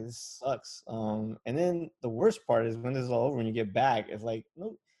 man, it's like this sucks. And then the worst part is when this is all over, when you get back, it's like,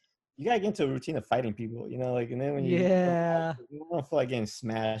 no, you gotta get into a routine of fighting people, you know, like, and then when you don't feel like getting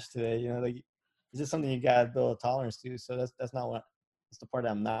smashed today, you know, like it's just something you gotta build a tolerance to. So that's the part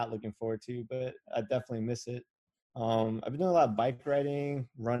that I'm not looking forward to, but I definitely miss it. I've been doing a lot of bike riding,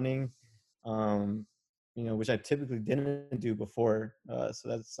 running, you know, which I typically didn't do before. So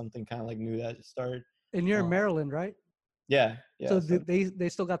that's something kind of like new that I just started. And you're in Maryland, right? Yeah. So they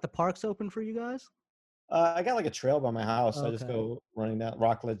still got the parks open for you guys? I got like a trail by my house. So I just go running down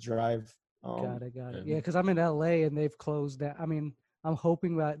Rockledge Drive. Got it. Yeah, because I'm in LA and they've closed that. I mean, I'm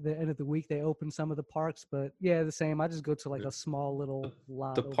hoping that the end of the week they open some of the parks, but yeah, the same. I just go to like a small little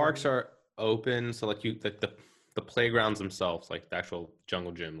lot. The parks are open, so like the the playgrounds themselves, like the actual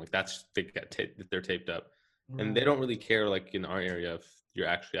jungle gym, like they're taped up, and they Right. don't really care. Like in our area, if you're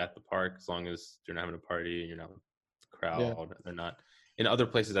actually at the park, as long as you're not having a party and you're not with the Yeah. crowd. They're not. In other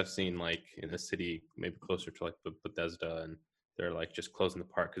places I've seen, like in the city, maybe closer to like Bethesda, and they're like just closing the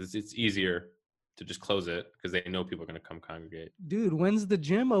park because it's easier to just close it because they know people are going to come congregate. Dude, when's the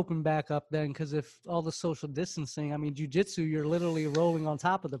gym open back up then? Because if all the social distancing, I mean, jujitsu, you're literally rolling on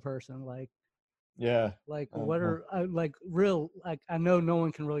top of the person. Yeah. What are like real? Like, I know no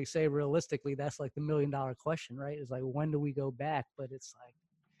one can really say realistically. That's like the $1,000,000 question, right? It's like, when do we go back? But it's like,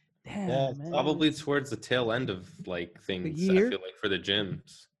 Yeah. damn, man. Probably towards the tail end of like The things. I year. feel like for the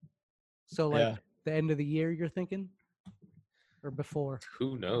gyms. So like Yeah. the end of the year, you're thinking, or before?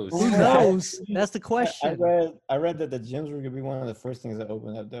 Who knows? Who Well, knows? That's the question. I read that the gyms were gonna be one of the first things that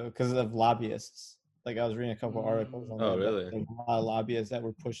open up though, because of lobbyists. Like I was reading a couple articles on Oh, it. really? There was a lot of lobbyists that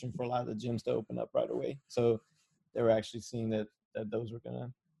were pushing for a lot of the gyms to open up right away. So they were actually seeing that those were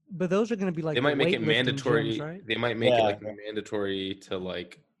gonna. But those are going to be like They the might make it weightlifting mandatory. gyms, right? They might make it Yeah. like mandatory to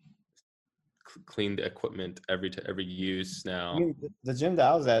like clean the equipment every use I now. mean, the gym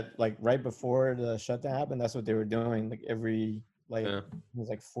that I was at, like right before the shutdown happened, that's what they were doing. Like Yeah. it was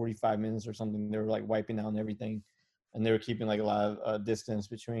like 45 minutes or something. They were like wiping down everything, and they were keeping like a lot of distance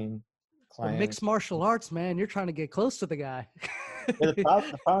between But clients. mixed martial arts, man, you're trying to get close to the guy. Yeah,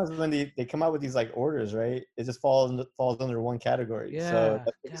 the problem is when they come out with these like orders, right? It just falls under one category. So Yeah,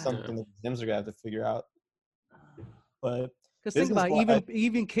 that's God. something that the gyms are gonna have to figure out. But Because think business about wise,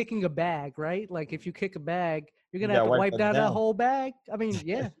 even kicking a bag, right? Like if you kick a bag, you're you gonna have gotta to wipe wipe that down that down. whole bag. I mean,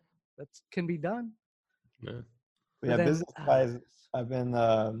 yeah, that can be done. Yeah. But But yeah, then, business wise, I've been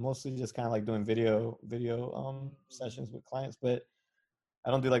mostly just kind of like doing video sessions with clients, but I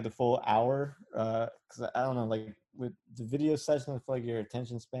don't do like the full hour because I don't know, like with the video session, I feel like your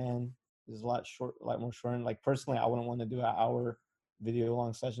attention span is a lot more short. Like personally, I wouldn't want to do an hour video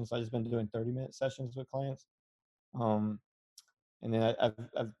long session, so I just been doing 30-minute sessions with clients. Um, and then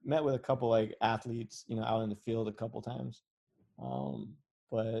I've met with a couple like athletes, out in the field a couple times.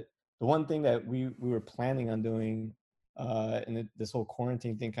 But the one thing that we were planning on doing, and this whole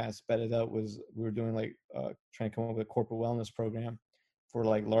quarantine thing kind of sped it up, was we were doing like trying to come up with a corporate wellness program for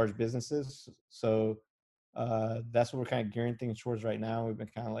like large businesses. So that's what we're kind of gearing things towards right now. We've been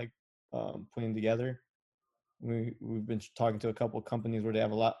kind of like putting together. We've been talking to a couple of companies where they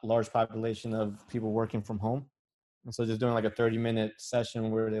have a large population of people working from home. And so just doing like a 30-minute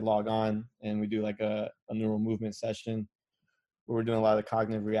session where they log on and we do like a neural movement session where we're doing a lot of the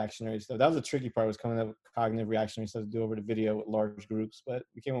cognitive reactionary stuff. That was the tricky part, was coming up with cognitive reactionary stuff to do over the video with large groups. But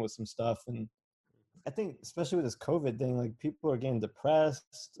we came up with some stuff. And I think especially with this COVID thing, like people are getting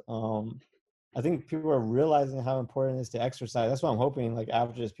depressed. I think people are realizing how important it is to exercise. That's what I'm hoping, like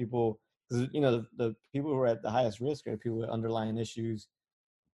after this, people, because the people who are at the highest risk are people with underlying issues,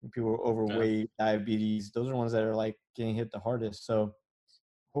 people who are overweight, diabetes. Those are ones that are like getting hit the hardest. So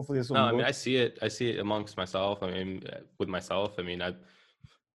hopefully this will No, I mean I see it amongst myself. I mean with myself. I mean I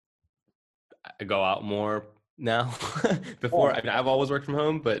go out more now. Before, I mean, I've always worked from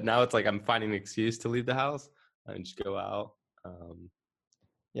home, but now it's like I'm finding an excuse to leave the house and just go out.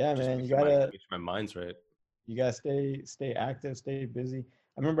 Yeah, just man, make you sure gotta my mind's right. you gotta stay active, stay busy.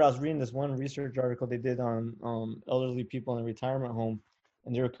 I remember I was reading this one research article they did on elderly people in a retirement home,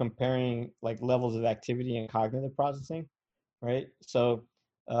 and they were comparing like levels of activity and cognitive processing, right? So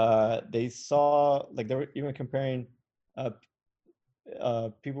they saw, like, they were even comparing uh,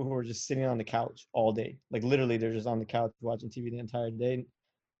 people who were just sitting on the couch all day, like literally they're just on the couch watching TV the entire day.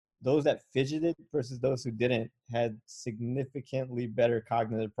 Those that fidgeted versus those who didn't had significantly better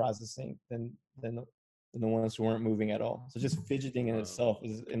cognitive processing than the ones who weren't moving at all. So just fidgeting in itself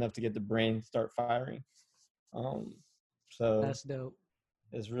is enough to get the brain start firing. So that's dope.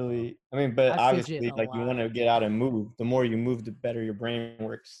 it's really, I mean, but I fidget obviously, a like, you want lot. to get out and move. The more you move, the better your brain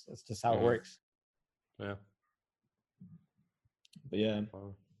works. That's just how it works. Yeah. But yeah.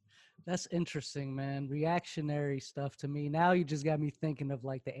 That's interesting, man. Reactionary stuff to me. Now you just got me thinking of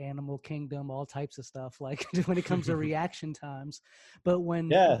like the animal kingdom, all types of stuff, like when it comes to reaction times. But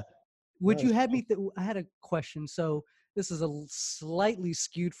would you have me? I had a question. So this is slightly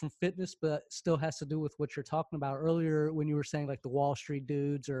skewed from fitness, but still has to do with what you're talking about earlier when you were saying like the Wall Street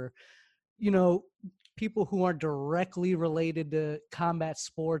dudes, or, people who aren't directly related to combat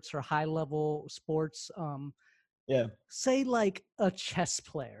sports or high level sports. Yeah. Say like a chess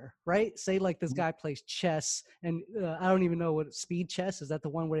player, right? Say like this guy plays chess, and I don't even know what speed chess is. That the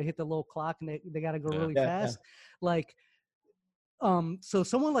one where they hit the little clock and they got to go really fast? Like, so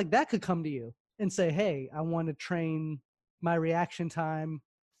someone like that could come to you and say, hey, I want to train my reaction time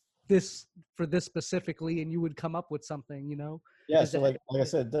this for this specifically, and you would come up with something, you know? Yeah. Is So that, like I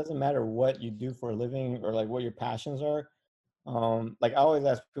said, it doesn't matter what you do for a living or like what your passions are. Like I always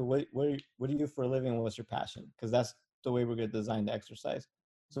ask people, what do you do for a living? What's your passion? Because that's the way we're going to design the exercise.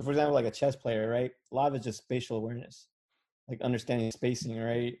 So for example, like a chess player, right? A lot of it's just spatial awareness, like understanding spacing,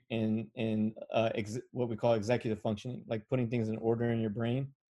 right? And what we call executive functioning, like putting things in order in your brain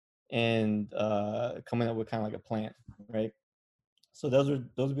and coming up with kind of like a plan, right? So those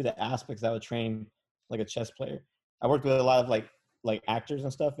would be the aspects that would train like a chess player. I worked with a lot of like actors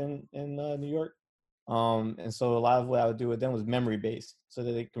and stuff in New York, and so a lot of what I would do with them was memory based, so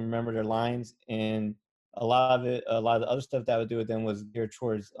that they can remember their lines. And a lot of the other stuff that I would do with them was geared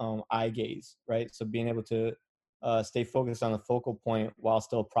towards eye gaze, right? So being able to stay focused on the focal point while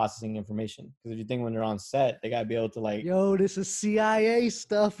still processing information. Because if you think when they're on set, they gotta be able to like, yo, this is CIA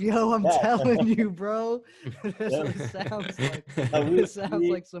stuff, yo, I'm yeah, telling you, bro. That's yeah. what it sounds like. No, It sounds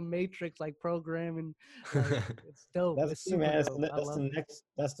like some Matrix like programming. Like, it's dope. that's It's the thing, super man. dope. I love it.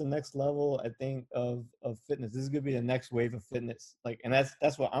 That's the next level, I think, of fitness. This is gonna be the next wave of fitness. Like, and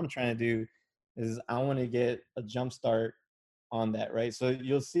that's what I'm trying to do, is I want to get a jump start on that, right? So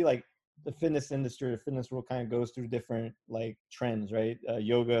you'll see like the fitness industry, the fitness world kind of goes through different like trends, right?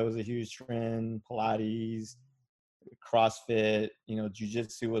 Yoga was a huge trend, Pilates, CrossFit, you know,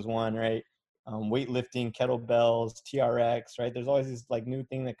 jujitsu was one, right? Weightlifting, kettlebells, TRX, right? There's always this like new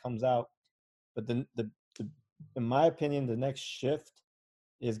thing that comes out. But the in my opinion, the next shift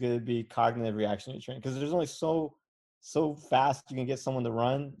is going to be cognitive reactionary training, because there's only so fast you can get someone to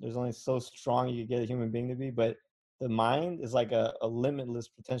run. There's only so strong you can get a human being to be. But the mind is like a limitless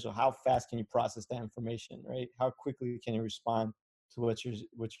potential. How fast can you process that information, right? How quickly can you respond to what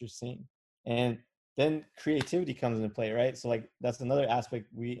you're seeing? And then creativity comes into play, right? So like that's another aspect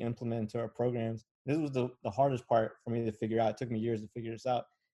we implement into our programs. This was the hardest part for me to figure out. It took me years to figure this out,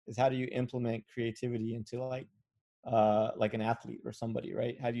 is how do you implement creativity into like an athlete or somebody,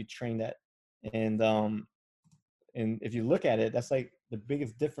 right? How do you train that? And if you look at it, that's like the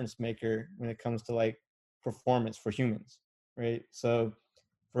biggest difference maker when it comes to like performance for humans, right? So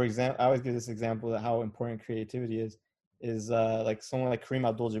for example, I always give this example of how important creativity is like someone like Kareem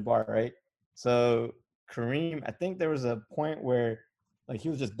Abdul-Jabbar, right? So Kareem, I think there was a point where like he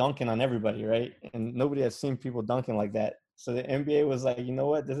was just dunking on everybody, right? And nobody had seen people dunking like that. So the NBA was like, you know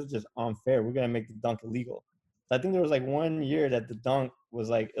what? This is just unfair. We're gonna make the dunk illegal. So I think there was like 1 year that the dunk was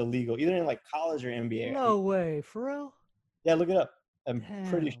like illegal, either in like college or NBA. No way, for real? Yeah, look it up. I'm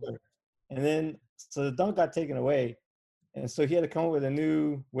pretty Damn. sure. And then so the dunk got taken away, and so he had to come up with a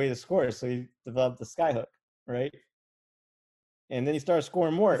new way to score. So he developed the sky hook, right? And then he started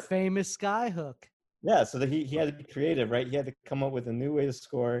scoring The more. famous skyhook. Yeah, so that he had to be creative, right? He had to come up with a new way to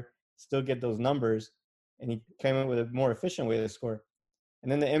score, still get those numbers, and he came up with a more efficient way to score.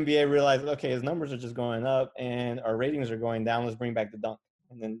 And then the NBA realized, okay, his numbers are just going up and our ratings are going down. Let's bring back the dunk.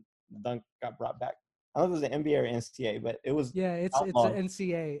 And then the dunk got brought back. I don't know if it was the NBA or NCAA, but it was Yeah, it's outlawed. an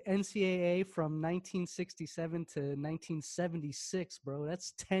NCAA from 1967 to 1976, bro.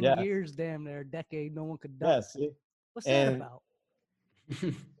 That's 10 Yeah, years, damn near a decade. No one could dunk. yeah, see? What's that And about?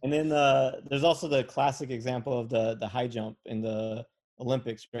 and then there's also the classic example of the high jump in the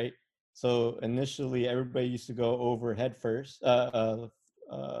Olympics, right? So initially, everybody used to go over head first.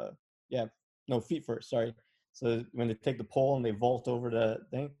 Yeah, no, feet first. Sorry. So when they take the pole and they vault over the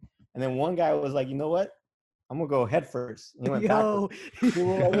thing, and then one guy was like, you know what? I'm gonna go head first. And he went backwards. Yo, People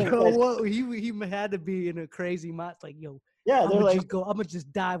were like, "This yo, guy's-" what he had to be in a crazy mind. Like, yo, yeah, I'm they're gonna like, just go. I'm gonna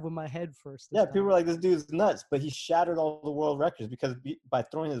just dive with my head first this yeah, people time. were like, this dude's nuts, but he shattered all the world records because by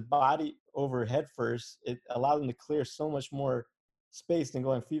throwing his body over head first, it allowed him to clear so much more space than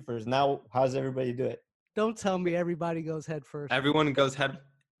going feet first. Now, how does everybody do it? Don't tell me everybody goes head first. Everyone goes head.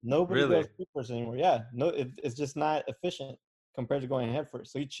 Nobody Really? goes feet first anymore. Yeah, no, it's just not efficient compared to going head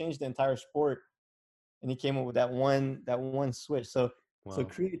first. So he changed the entire sport, and he came up with that one switch. So Wow.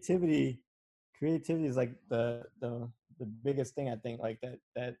 creativity is like the biggest thing, I think, like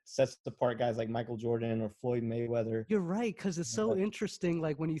that sets apart guys like Michael Jordan or Floyd Mayweather. You're right, because it's so interesting.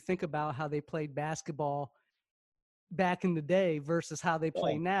 Like when you think about how they played basketball back in the day versus how they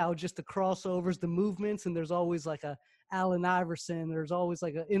play Yeah. now, just the crossovers, the movements, and there's always like a Allen Iverson. There's always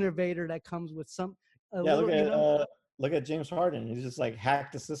like an innovator that comes with a Yeah, little, you know. look at James Harden. He's just like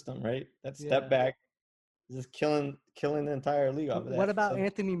hacked the system, right? That step Yeah. back, just killing the entire league off of that. What about So,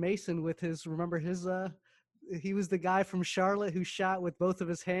 Anthony Mason with his? Remember his? He was the guy from Charlotte who shot with both of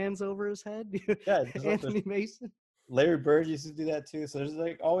his hands over his head. yeah, Anthony Mason. Larry Bird used to do that too. So there's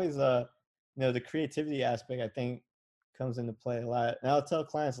like always the creativity aspect, I think, comes into play a lot. And I'll tell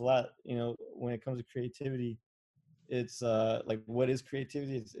clients a lot, when it comes to creativity, it's like what is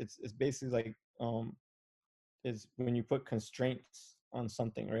creativity? It's basically like is when you put constraints on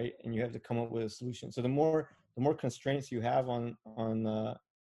something, right? And you have to come up with a solution. So the more constraints you have on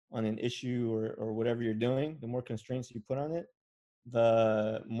an issue or whatever you're doing, the more constraints you put on it,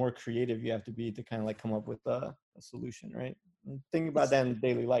 the more creative you have to be to kind of like come up with a solution, right? And think about that in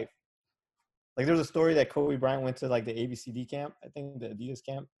daily life. Like there was a story that Kobe Bryant went to like the ABCD camp, I think the Adidas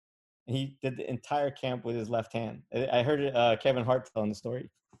camp, and he did the entire camp with his left hand. I heard it, Kevin Hart telling the story,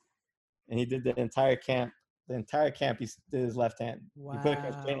 and he did the entire camp. The entire camp, he did his left hand. Wow. He put a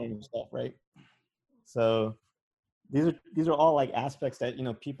constraint on himself, right? So these are all like aspects that, you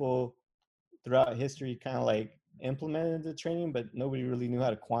know, people throughout history kind of like implemented the training, but nobody really knew how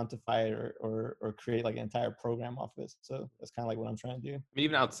to quantify it or create like an entire program off this. So that's kind of like what I'm trying to do.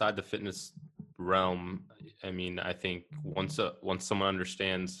 Even outside the fitness realm, I mean, I think once someone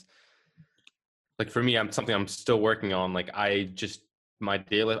understands, like for me, something I'm still working on. Like I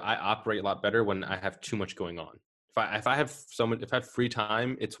operate a lot better when I have too much going on. If I have free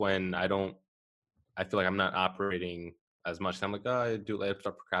time, it's when I feel like I'm not operating as much. I'm like, oh, I do later,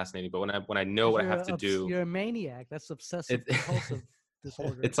 start procrastinating. But when I know what I have to do, you're a maniac. That's obsessive compulsive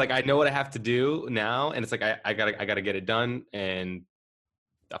disorder. It's like I know what I have to do now, and it's like I gotta get it done, and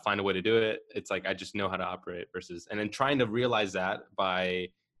I'll find a way to do it. It's like I just know how to operate and then trying to realize that by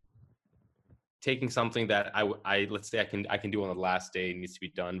taking something that I let's say I can do on the last day, it needs to be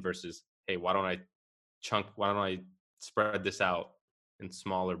done, versus, hey, why don't I spread this out in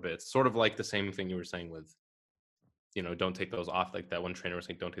smaller bits? Sort of like the same thing you were saying with, you know, don't take those off, like that one trainer was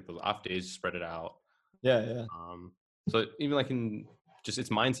saying, don't take those off days, spread it out. Yeah. So even like it's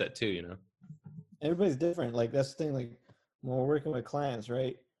mindset too, you know. Everybody's different. Like that's the thing, like when we're working with clients,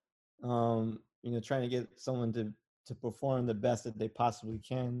 right? You know, trying to get someone to perform the best that they possibly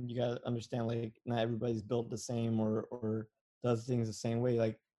can, you got to understand like not everybody's built the same or does things the same way.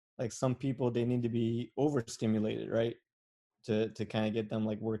 Like some people, they need to be overstimulated, right? To kind of get them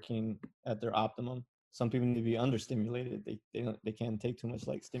like working at their optimum. Some people need to be understimulated. They can't take too much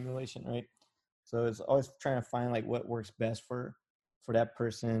like stimulation, right? So it's always trying to find like what works best for that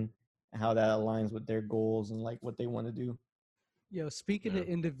person, and how that aligns with their goals and like what they want to do. Yo, speaking of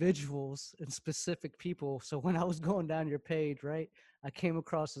individuals and specific people, so when I was going down your page, right, I came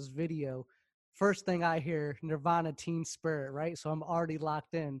across this video. First thing I hear, Nirvana Teen Spirit, right? So I'm already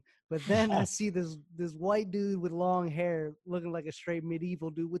locked in. But then I see this white dude with long hair looking like a straight medieval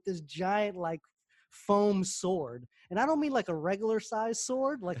dude with this giant like foam sword. And I don't mean like a regular size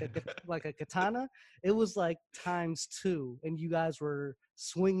sword, like a katana. It was like ×2. And you guys were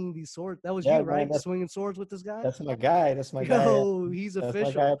swinging these swords. That was you, right? Man, swinging swords with this guy? That's my guy. Yo, he's official.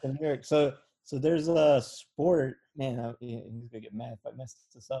 That's my guy up in New York. So there's a sport, man, he's gonna get mad if I mess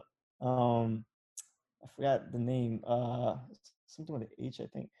this up. I forgot the name. Something with an H, I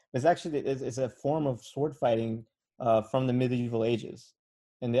think. It's actually it's a form of sword fighting from the medieval ages,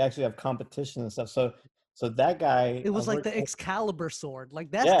 and they actually have competition and stuff. So that guy. It was like the Excalibur sword.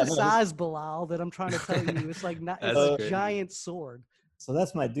 Like that's the size, Bilal, that I'm trying to tell you. It's like it's a giant sword. So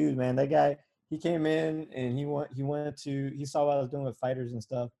that's my dude, man. That guy, he came in and he saw what I was doing with fighters and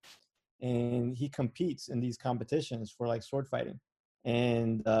stuff, and he competes in these competitions for like sword fighting.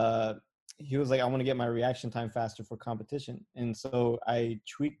 And he was like, I want to get my reaction time faster for competition. And so I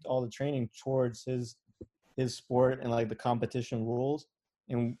tweaked all the training towards his sport and like the competition rules.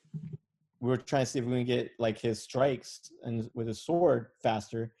 And we were trying to see if we can get like his strikes and with his sword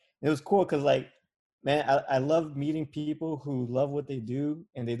faster. And it was cool because like, man, I love meeting people who love what they do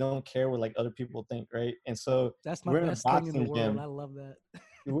and they don't care what like other people think, right? And so that's my best thing in the world. I love that.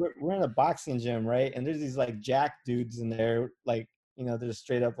 We're in a boxing gym, right? And there's these like jack dudes in there, like, you know, they're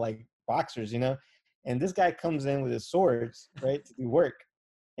straight up like boxers, you know. And this guy comes in with his swords, right, to do work.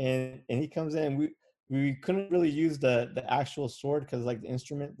 And he comes in. We couldn't really use the actual sword because like the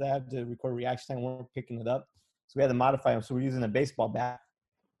instrument that had to record reaction time weren't picking it up, so we had to modify them. So we're using a baseball bat.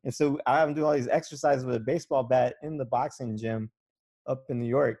 And so I'm doing all these exercises with a baseball bat in the boxing gym up in New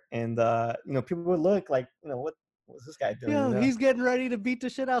York. And, you know, people would look like, you know, what's this guy doing? Yo, you know? He's getting ready to beat the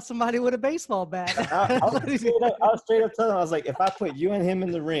shit out of somebody with a baseball bat. I was straight up telling him, I was like, if I put you and him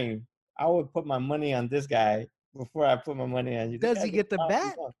in the ring, I would put my money on this guy before I put my money on you. Does he get the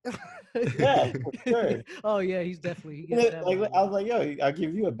bat? Yeah, for sure. Oh, yeah, he gets that. Like, I was like, yo, I'll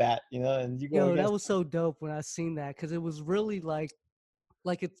give you a bat, you know, and you go. Yo, that was so dope when I seen that, because it was really like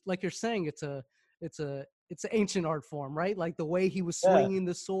it's like you're saying, it's an ancient art form, right? Like the way he was swinging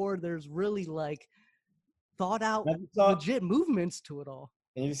the sword, there's really like thought out legit movements to it all.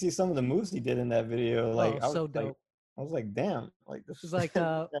 And you see some of the moves he did in that video, like so dope. I was like, damn, like this It's like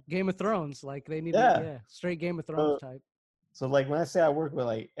Game of Thrones. Like they need yeah. yeah, straight Game of Thrones So, type. so like when I say I work with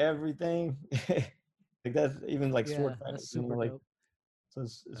like everything, like that's even like Yeah, sword that's fighting, super like dope. so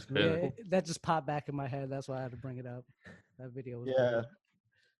it's That's really Yeah, crazy. cool. that just popped back in my head. That's why I had to bring it up. That video was Yeah. dope.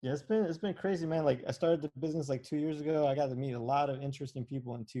 Yeah, it's been crazy, man. Like I started the business like 2 years ago. I got to meet a lot of interesting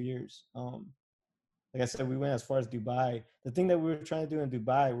people in 2 years. Like I said, we went as far as Dubai. The thing that we were trying to do in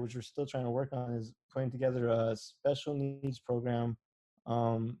Dubai, which we're still trying to work on, is putting together a special needs program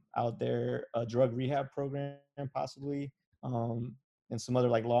out there, a drug rehab program possibly, um, and some other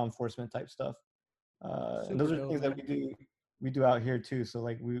like law enforcement type stuff. And Super those are dope, things that man. we do out here too. So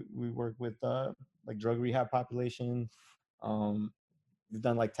like we work with like drug rehab population. Um, we've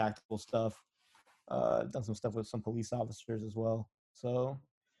done like tactical stuff. Done some stuff with some police officers as well. So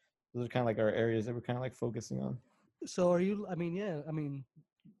those are kind of like our areas that we're kind of like focusing on. So are you? I mean, yeah. I mean,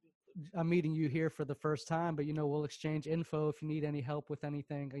 I'm meeting you here for the first time, but we'll exchange info if you need any help with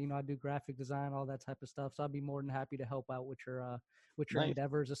anything. I do graphic design, all that type of stuff. So I'd be more than happy to help out with your Nice.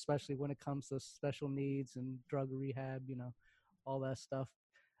 endeavors, especially when it comes to special needs and drug rehab. All that stuff.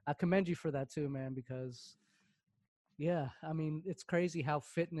 I commend you for that too, man, because yeah, I mean, it's crazy how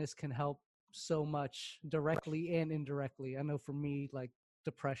fitness can help so much directly and indirectly. I know for me, like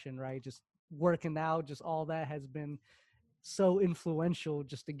depression, right? Just working out, just all that has been so influential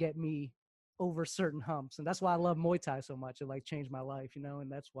just to get me over certain humps. And that's why I love Muay Thai so much. It like changed my life,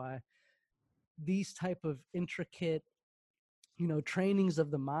 and that's why these type of intricate, trainings of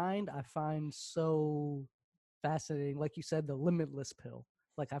the mind I find so fascinating. Like you said, the limitless pill.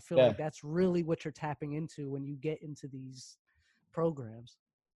 Like I feel Yeah. like that's really what you're tapping into when you get into these programs.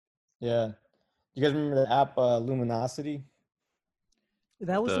 Yeah. You guys remember the app Luminosity?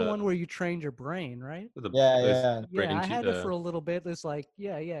 That was the The one where you trained your brain, right? the Yeah, is yeah. Yeah, brain I to had it for a little bit. It's like,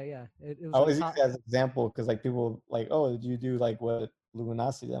 yeah, yeah, yeah. It I was like always use top. it as an example because like people like, oh, did you do like what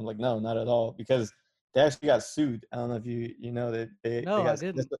Luminosity? I'm like, no, not at all, because they actually got sued. I don't know if you know that they No, I got.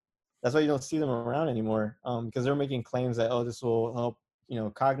 didn't. That's why you don't see them around anymore. Because they're making claims that, oh, this will help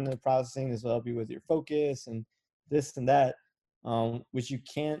cognitive processing. This will help you with your focus and this and that, which you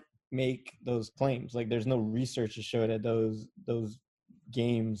can't make those claims. Like there's no research to show that those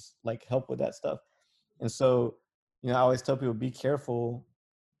games like help with that stuff. And so, I always tell people, be careful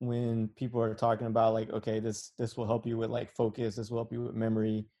when people are talking about like, okay, this will help you with like focus, this will help you with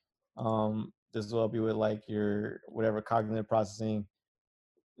memory, this will help you with like your whatever cognitive processing.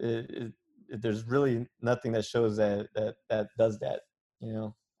 There's really nothing that shows that does that, you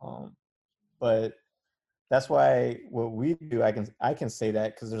know. But that's why what we do, I can say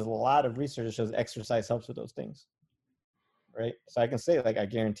that because there's a lot of research that shows exercise helps with those things, right? So I can say like I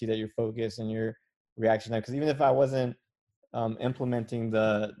guarantee that your focus and your reaction time, because even if I wasn't implementing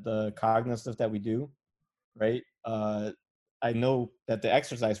the cognitive stuff that we do, right? I know that the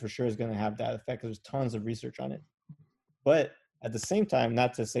exercise for sure is going to have that effect because there's tons of research on it. But at the same time,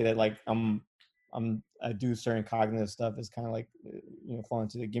 not to say that like I do certain cognitive stuff is kind of like fall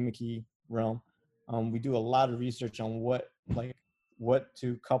into the gimmicky realm. We do a lot of research on what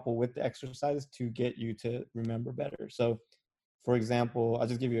to couple with the exercise to get you to remember better. So, for example, I'll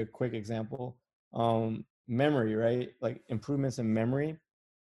just give you a quick example. Memory, right? Like improvements in memory.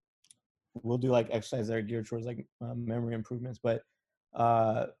 We'll do like exercises that are geared towards like memory improvements, but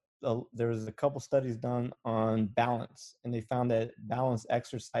uh, there was a couple studies done on balance, and they found that balance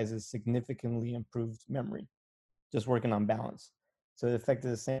exercises significantly improved memory, just working on balance. So it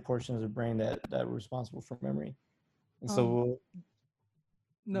affected the same portions of the brain that were responsible for memory. And so Um, we'll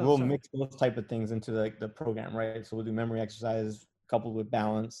no, we'll sorry. mix those type of things into like the program, right? So we'll do memory exercises coupled with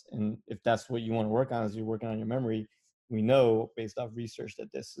balance, and if that's what you want to work on, is you're working on your memory, we know based off research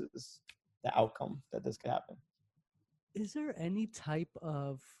that this is the outcome that this could happen. Is there any type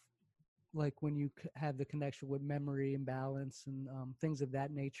of like when you have the connection with memory and balance and things of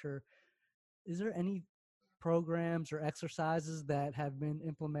that nature? Is there any programs or exercises that have been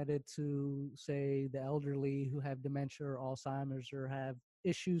implemented to say the elderly who have dementia or Alzheimer's or have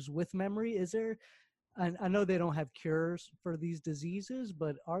issues with memory? Is there, I know they don't have cures for these diseases,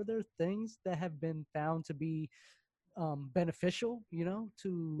 but are there things that have been found to be beneficial,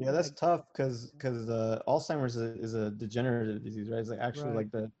 to Yeah, that's like, tough because Alzheimer's is a degenerative disease, right? It's like actually right,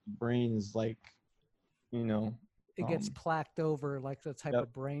 like the brain is like, you know, it gets um, plaqued over like the type yep.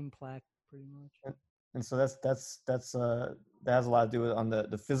 of brain plaque pretty much. And so that has a lot to do with on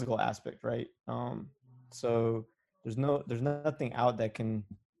the physical aspect, right? So there's nothing out that can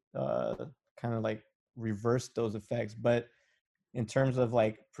uh, kind of like reverse those effects, but in terms of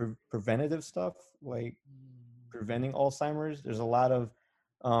like preventative stuff, like Mm. preventing Alzheimer's, there's a lot of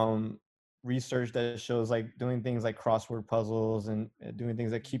um, research that shows like doing things like crossword puzzles and doing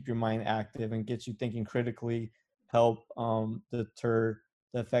things that keep your mind active and get you thinking critically help deter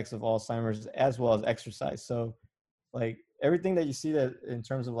the effects of Alzheimer's as well as exercise. So like everything that you see that in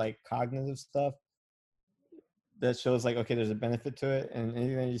terms of like cognitive stuff that shows like, okay, there's a benefit to it. And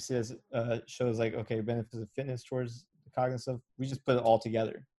anything that you see as shows like, okay, benefits of fitness towards the cognitive, we just put it all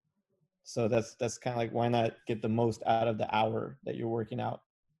together. So that's kind of like, why not get the most out of the hour that you're working out?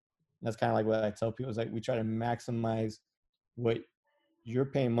 And that's kind of like what I tell people is like, we try to maximize what you're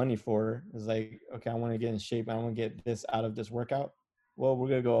paying money for. Is like, okay, I want to get in shape. I want to get this out of this workout. Well, we're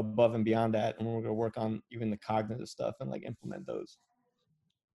going to go above and beyond that. And we're going to work on even the cognitive stuff and like implement those.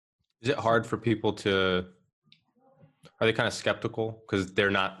 Is it hard for people to, are they kind of skeptical? Because they're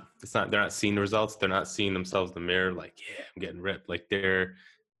not seeing the results. They're not seeing themselves in the mirror. Like, yeah, I'm getting ripped. Like have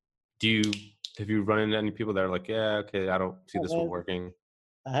you run into any people that are like, yeah, okay, I don't see this one working?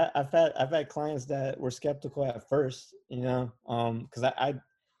 I've had clients that were skeptical at first, you know, because I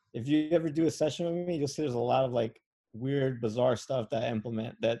if you ever do a session with me, you'll see there's a lot of like weird, bizarre stuff that I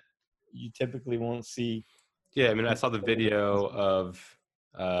implement that you typically won't see. Yeah, I mean, I saw the video of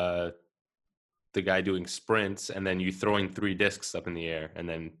the guy doing sprints and then you throwing 3 discs up in the air, and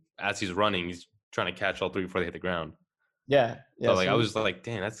then as he's running, he's trying to catch all 3 before they hit the ground. Yeah. So like I was like,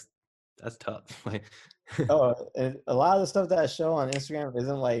 damn, that's tough. Like, and a lot of the stuff that I show on Instagram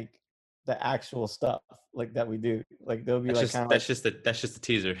isn't like the actual stuff like that we do. Like there'll be that's just the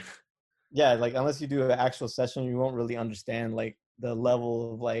teaser. Yeah, like unless you do an actual session, you won't really understand like the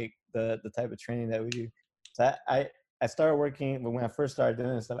level of like the type of training that we do. So I started working, but when I first started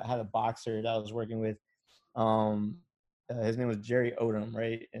doing this stuff, I had a boxer that I was working with. His name was Jerry Odom,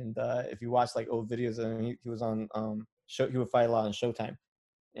 right? And if you watch like old videos of him, he was on he would fight a lot on Showtime.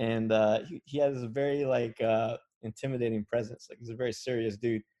 And he has a very like intimidating presence. Like he's a very serious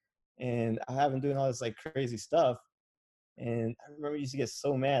dude. And I have him doing all this like crazy stuff. And I remember he used to get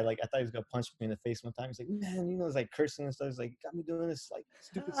so mad. Like I thought he was gonna punch me in the face one time. He's like, man, you know, it's like cursing and stuff. He's like, got me doing this like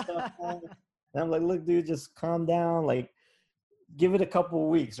stupid stuff. Man. And I'm like, look, dude, just calm down. Like, give it a couple of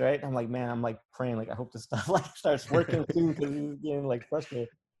weeks, right? I'm like, man, I'm like praying. Like, I hope this stuff like starts working soon because he's getting like frustrated.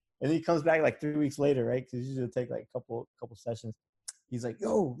 And he comes back like 3 weeks later, right? Because usually it'll take like a couple sessions. He's like,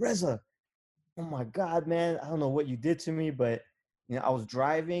 yo, Reza, oh my God, man, I don't know what you did to me, but you know, I was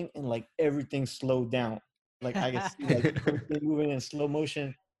driving and like everything slowed down. Like I could see like everything moving in slow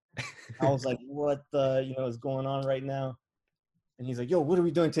motion. I was like, what is going on right now? And he's like, yo, what are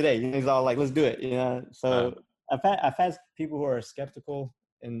we doing today? And he's all like, let's do it. You know, so I've had people who are skeptical,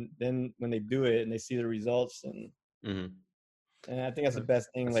 and then when they do it and they see the results, and and I think that's the best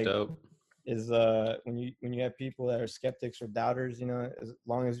thing. That's like dope. Is when you have people that are skeptics or doubters, you know, as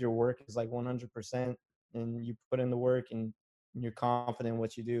long as your work is like 100% and you put in the work and you're confident in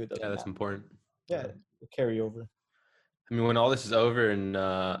what you do, it doesn't that's matter. important. Yeah, it'll carry over. I mean, when all this is over and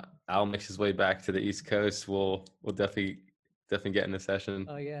Al makes his way back to the East Coast, we'll definitely get in a session.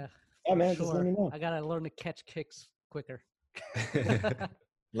 Oh yeah. Yeah, man, sure. just let me know. I gotta learn to catch kicks quicker.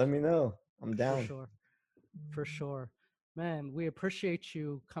 Let me know. I'm down. For sure. Man, we appreciate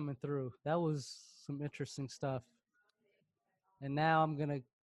you coming through. That was some interesting stuff. And now I'm gonna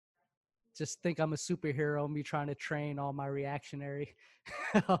just think I'm a superhero, me trying to train all my reactionary,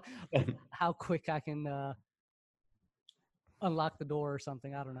 how quick I can unlock the door or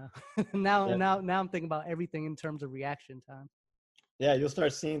something. I don't know. now I'm thinking about everything in terms of reaction time. Yeah, you'll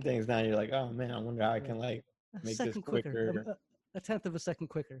start seeing things now. You're like, oh man, I wonder how I can like make this quicker. A tenth of a second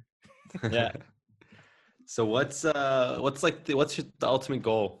quicker. Yeah. So what's the ultimate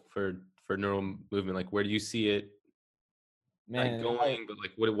goal for neural movement? Like, where do you see it going? But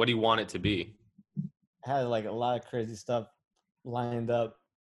like, what do you want it to be? I had like a lot of crazy stuff lined up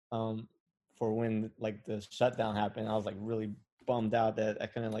for when like the shutdown happened. I was like really bummed out that I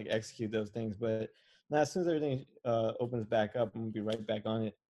couldn't like execute those things. But now as soon as everything opens back up, I'm gonna be right back on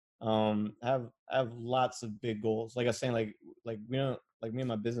it. I have lots of big goals. Like I was saying, like we don't, like me and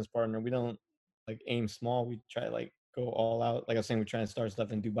my business partner, we don't like aim small. We try to like go all out. Like I was saying, we're trying to start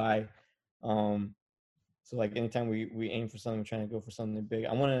stuff in Dubai. So like anytime we aim for something, we're trying to go for something big.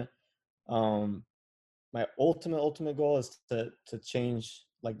 I want to my ultimate goal is to change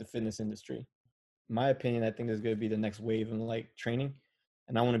like the fitness industry. In my opinion, I think there's going to be the next wave in like training,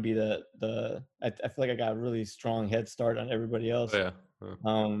 and I want to be I feel like I got a really strong head start on everybody else. Oh,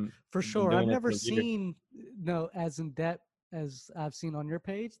 yeah. For sure. I've never seen as in depth as I've seen on your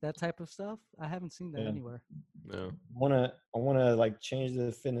page, that type of stuff. I haven't seen that anywhere. No. I wanna like change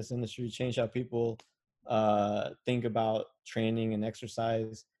the fitness industry, change how people think about training and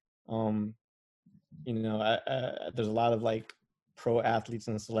exercise. You know, there's a lot of like pro athletes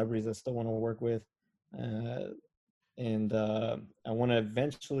and celebrities I still want to work with. And I want to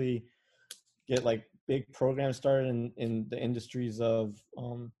eventually get like big programs started in the industries of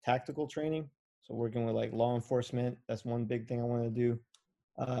tactical training. So working with like law enforcement, that's one big thing I want to do.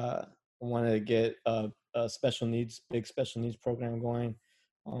 I want to get a big special needs program going.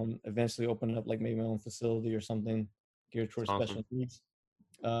 Eventually open up like maybe my own facility or something geared towards Awesome. special needs.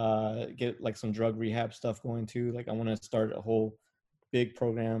 Get like some drug rehab stuff going too. Like I want to start a whole big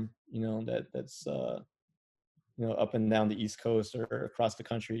program, that's up and down the East Coast or across the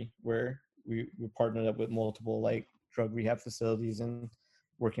country, where we partnered up with multiple like drug rehab facilities and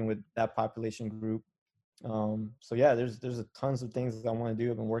working with that population group. So yeah, there's a tons of things that I want to do.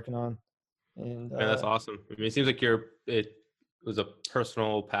 I've been working on, and Man, that's awesome. I mean, it seems like it was a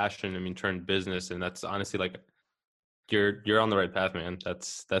personal passion. I mean, turned business, and that's honestly like you're on the right path, man.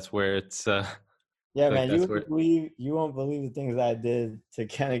 That's where it's. yeah, like man, that's where. you won't believe the things I did to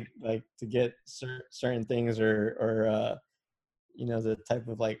kind of like to get certain things or the type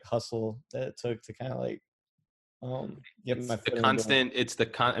of like hustle that it took to kind of like get It's my the foot in the door. constant. It's the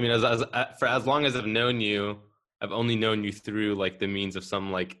con. I mean, for as long as I've known you, I've only known you through like the means of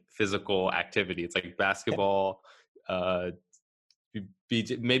some like physical activity. It's like basketball,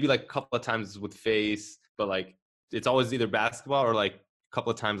 maybe like a couple of times with Face, but like it's always either basketball or like a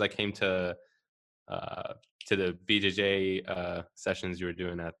couple of times I came to the BJJ sessions you were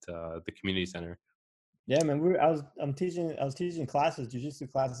doing at the community center. Yeah, man. I was teaching classes,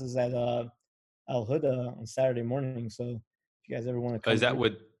 jujitsu classes at Al Huda on Saturday morning. So if you guys ever want to come Is that through,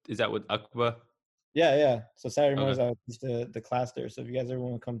 with Akba? yeah. So Saturday mornings Okay. I would teach the class there. So if you guys ever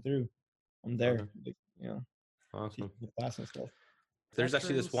want to come through, I'm there. Okay. Like, teach Awesome. the class and stuff. There's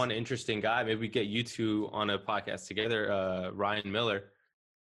actually this Veterans. one interesting guy. Maybe we get you two on a podcast together. Ryan Miller.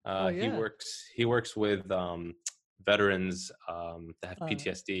 Oh He yeah. works with veterans that have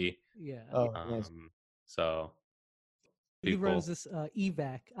PTSD. Yeah. Oh, nice. So He runs cool. this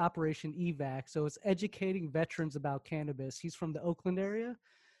EVAC, Operation EVAC. So it's educating veterans about cannabis. He's from the Oakland area.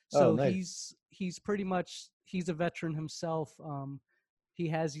 Oh, So nice. he's pretty much, he's a veteran himself. He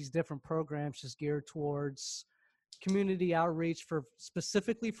has these different programs just geared towards community outreach for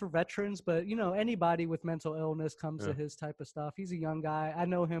specifically for veterans, but anybody with mental illness comes to Yeah. his type of stuff. He's a young guy. I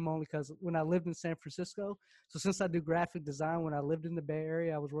know him only because when I lived in San Francisco, so since I do graphic design, when I lived in the Bay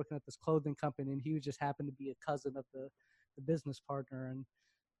Area, I was working at this clothing company, and he just happened to be a cousin of the business partner. And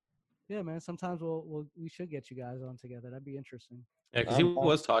yeah, man, sometimes we should get you guys on together. That'd be interesting. Yeah, because he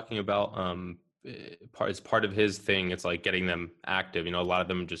was talking about as part of his thing. It's like getting them active. A lot of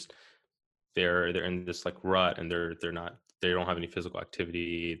them just they're in this like rut, and they don't have any physical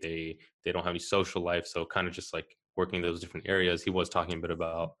activity. They don't have any social life. So kind of just like working those different areas. He was talking a bit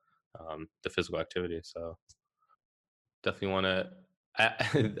about the physical activity. So definitely want to.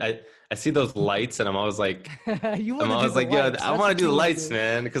 I see those lights, and I'm always like, You I'm want to do always the like, yo, lights. I That's want what to do you the wanna lights, do.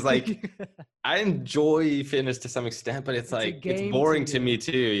 man, because like I enjoy fitness to some extent, but it's It's a like it's game to boring to you. me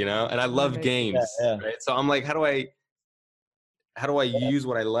too, and I You want to love make it. Yeah, games, yeah. right? So I'm like, how do I use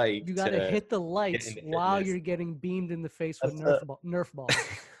what I like You got to to hit the get lights into while fitness? you're getting beamed in the face with That's the Nerf balls.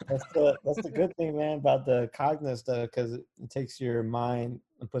 that's the good thing, man, about the cognitive stuff, because it takes your mind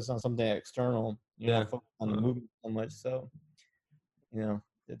and puts on something external. You're Yeah. not focused on the movement so much. So,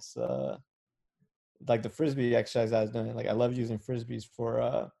 it's like the frisbee exercise I was doing. Like I love using frisbees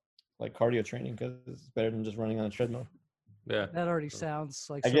for like cardio training, because it's better than just running on a treadmill. Yeah. That already sounds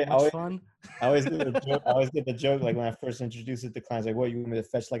like I so get much fun. I always get the joke. I always get the joke, like when I first introduced it to clients, like, "What, you want me to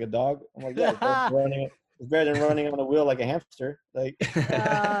fetch like a dog?" I'm like, "Yeah, it's better than running on a wheel like a hamster." Like,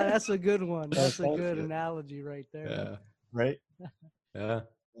 That's a good one. no That's a sense, good analogy right there. Yeah. right? Yeah.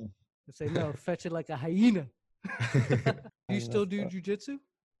 They say no, fetch it like a hyena. Do you And still that's, do jujitsu?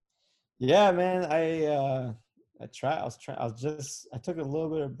 yeah, man. I tried. I took a little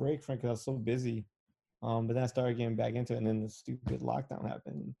bit of break from it because I was so busy. But then I started getting back into it, and then the stupid lockdown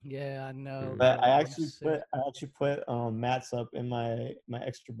happened. Yeah, I know. But Bro. I I'm actually sick. put mats up in my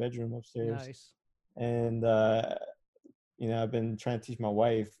extra bedroom upstairs, Nice. and I've been trying to teach my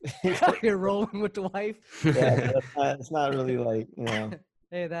wife. You're rolling with the wife. Yeah, but it's not really like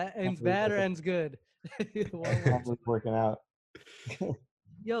Hey, that not ends really bad or like ends good. not really working out.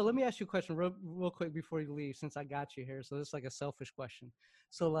 Yo, let me ask you a question real quick before you leave, since I got you here. So this is like a selfish question.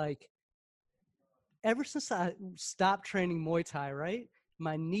 So like, ever since I stopped training Muay Thai, right?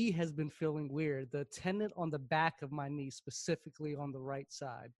 My knee has been feeling weird. The tendon on the back of my knee, specifically on the right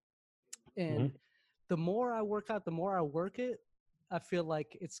side. And Mhm. the more I work out, the more I work it, I feel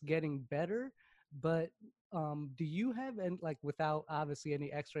like it's getting better. But do you have, and like without obviously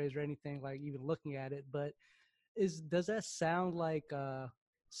any x-rays or anything, like even looking at it, but does that sound like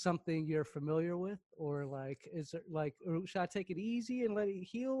something you're familiar with, or like is it like, or should I take it easy and let it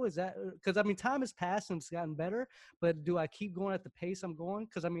heal? Is that because I mean time has passed and it's gotten better, but do I keep going at the pace I'm going?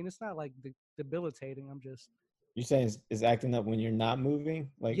 Because I mean it's not like debilitating. I'm just You saying it's acting up when you're not moving,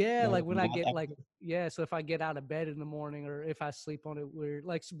 like yeah, when like when you're I not get like active? yeah. So if I get out of bed in the morning or if I sleep on it weird,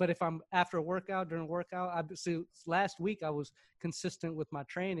 like but if I'm after a workout during a workout, I so last week I was consistent with my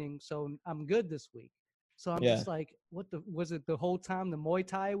training, so I'm good this week. So I'm Yeah, just like, what the was it the whole time the Muay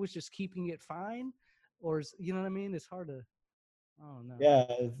Thai was just keeping it fine, or is, you know what I mean? It's hard to I don't know. yeah.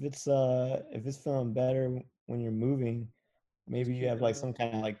 If it's feeling better when you're moving, Just maybe you have keeping like it up. some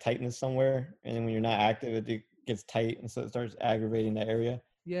kind of like tightness somewhere, and then when you're not active, it gets tight, and so it starts aggravating that area.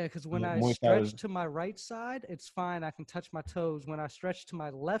 Yeah, because And when like I Muay Thai was, stretch to my right side, it's fine. I can touch my toes. When I stretch to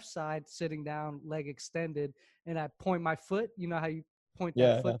my left side, sitting down, leg extended, and I point my foot, you know how you point that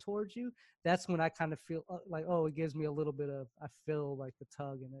yeah, foot towards you? That's when I kind of feel like, oh, it gives me a little bit of, I feel like the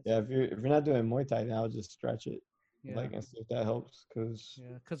tug in it. yeah. So, If you're not doing Muay Thai, then I'll just stretch it, yeah, like and see if that helps. Cause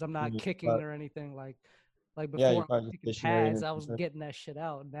yeah. Because I'm not you, kicking but or anything. Like yeah, before, you're I'm probably just kicking stationary and pads. then I was getting that shit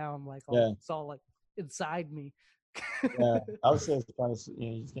out. Now I'm like, all, yeah, it's all like inside me. yeah. I would say it's probably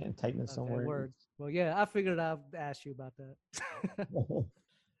you're just getting tightness Okay, somewhere. word. Well, yeah, I figured I'd ask you about that.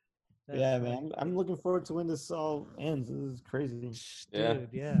 That's Yeah, man. funny. I'm looking forward to when this all ends. This is crazy. Yeah. Dude,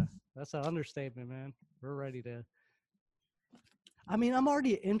 yeah. That's an understatement, man. We're ready to. I mean, I'm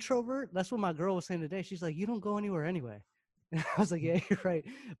already an introvert. That's what my girl was saying today. She's like, you don't go anywhere anyway. And I was like, yeah, you're right.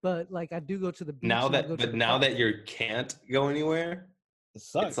 But like, I do go to the beach and I go to the Now park. that you can't go anywhere, It it's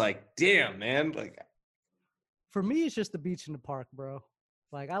sucks. like, damn, man. Like, For me, it's just the beach and the park, bro.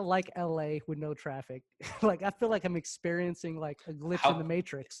 Like, I like LA with no traffic. Like, I feel like I'm experiencing like a glitch in the how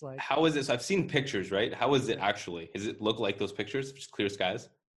matrix. Like, how is this? I've seen pictures, right? How is it actually? Does it look like those pictures? Just clear skies?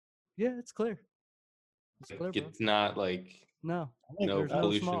 yeah, it's clear. It's Like, clear, bro. it's not like No, I think no there's no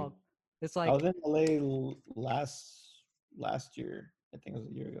pollution. smog. It's I was like in LA last year. I think it was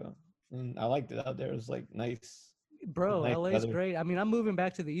a year ago, and I liked it out there. It was like nice, bro, nice LA's weather. great. I mean, I'm moving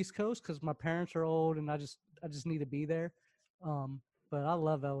back to the East Coast because my parents are old and I just need to be there. But I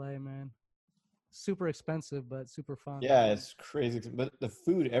love LA, man. Super expensive, but super fun. Yeah, it's crazy, but the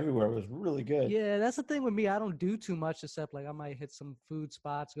food everywhere was really good. Yeah, that's the thing with me. I don't do too much except like I might hit some food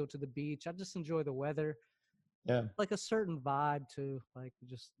spots, go to the beach. I just enjoy the weather. Yeah, Like a certain vibe to like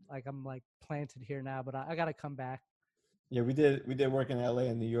just like I'm like planted here now, but I gotta come back. yeah. We did work in LA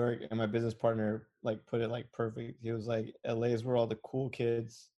and New York, and my business partner like put it like perfect. He was like, LA is where all the cool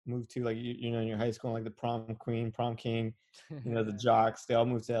kids move to, like you know, in your high school, like the prom queen, prom king, you know, the jocks. They all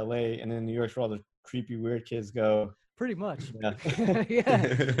move to LA, and then New York's where all the creepy weird kids go. Pretty much. Yeah.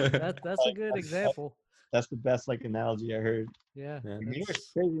 Yeah, that's a Like, good example. that's the best like analogy I heard. Yeah, Yeah. Like, New York's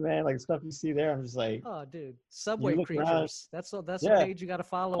that's crazy, man. Like stuff you see there, I'm just like, oh, dude, you Subway look around. Creatures. That's a Yeah. page you got to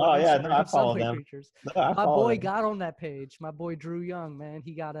follow on Oh yeah. No, I Instagram. follow Subway them. Creatures. No, I My follow boy them. got on that page. My boy Drew Young, man,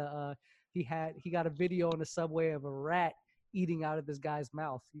 he got a video on the subway of a rat eating out of this guy's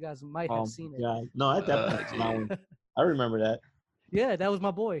mouth. You guys might have seen it. Yeah. No, I definitely saw that Gee. one. I remember that. Yeah, that was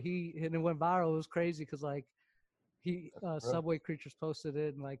my boy. And it went viral. It was crazy because like Bro. Subway Creatures posted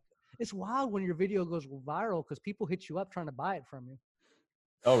it and like it's wild when your video goes viral because people hit you up trying to buy it from you.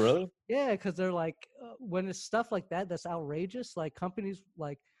 Oh really? Yeah, because they're like, when it's stuff like that that's outrageous, like companies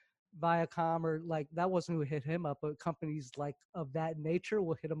like Viacom or like that wasn't who hit him up, but companies like of that nature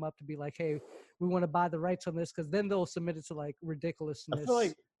will hit him up to be like, hey, we want to buy the rights on this because then they'll submit it to like I ridiculousness feel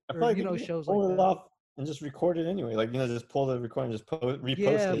or like they can just shows like pull it that. off and just record it anyway. Like just pull the recording, just repost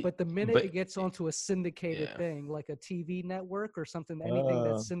Yeah, it. but the minute it But gets onto a syndicated yeah, thing, like a TV network or something, anything Uh,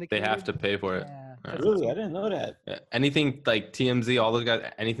 that's they have syndicated, to pay for it. yeah, Yeah. because it's really, I didn't know that. Yeah. Anything like TMZ, all those guys,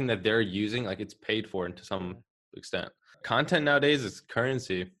 anything that they're using, like it's paid for to some extent. Content nowadays is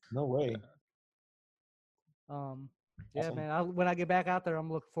currency. No way. yeah, Awesome. man. When I get back out there,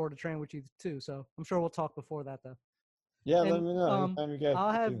 I'm looking forward to training with you too. So I'm sure we'll talk before that though. Yeah, let And me know anytime you guys I'll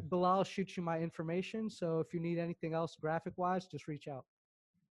want to. have Bilal shoot you my information. So if you need anything else graphic wise, just reach out.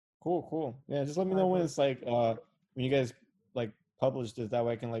 Cool, cool. Yeah, just let me All know right, when brother. it's like when you guys like publish this. That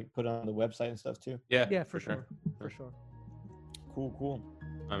way I can like put it on the website and stuff too. Yeah, Yeah, for sure. For sure. Cool, cool.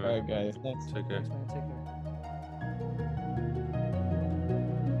 I All mean, right, guys. Thanks. take care. Thanks, man. Take care.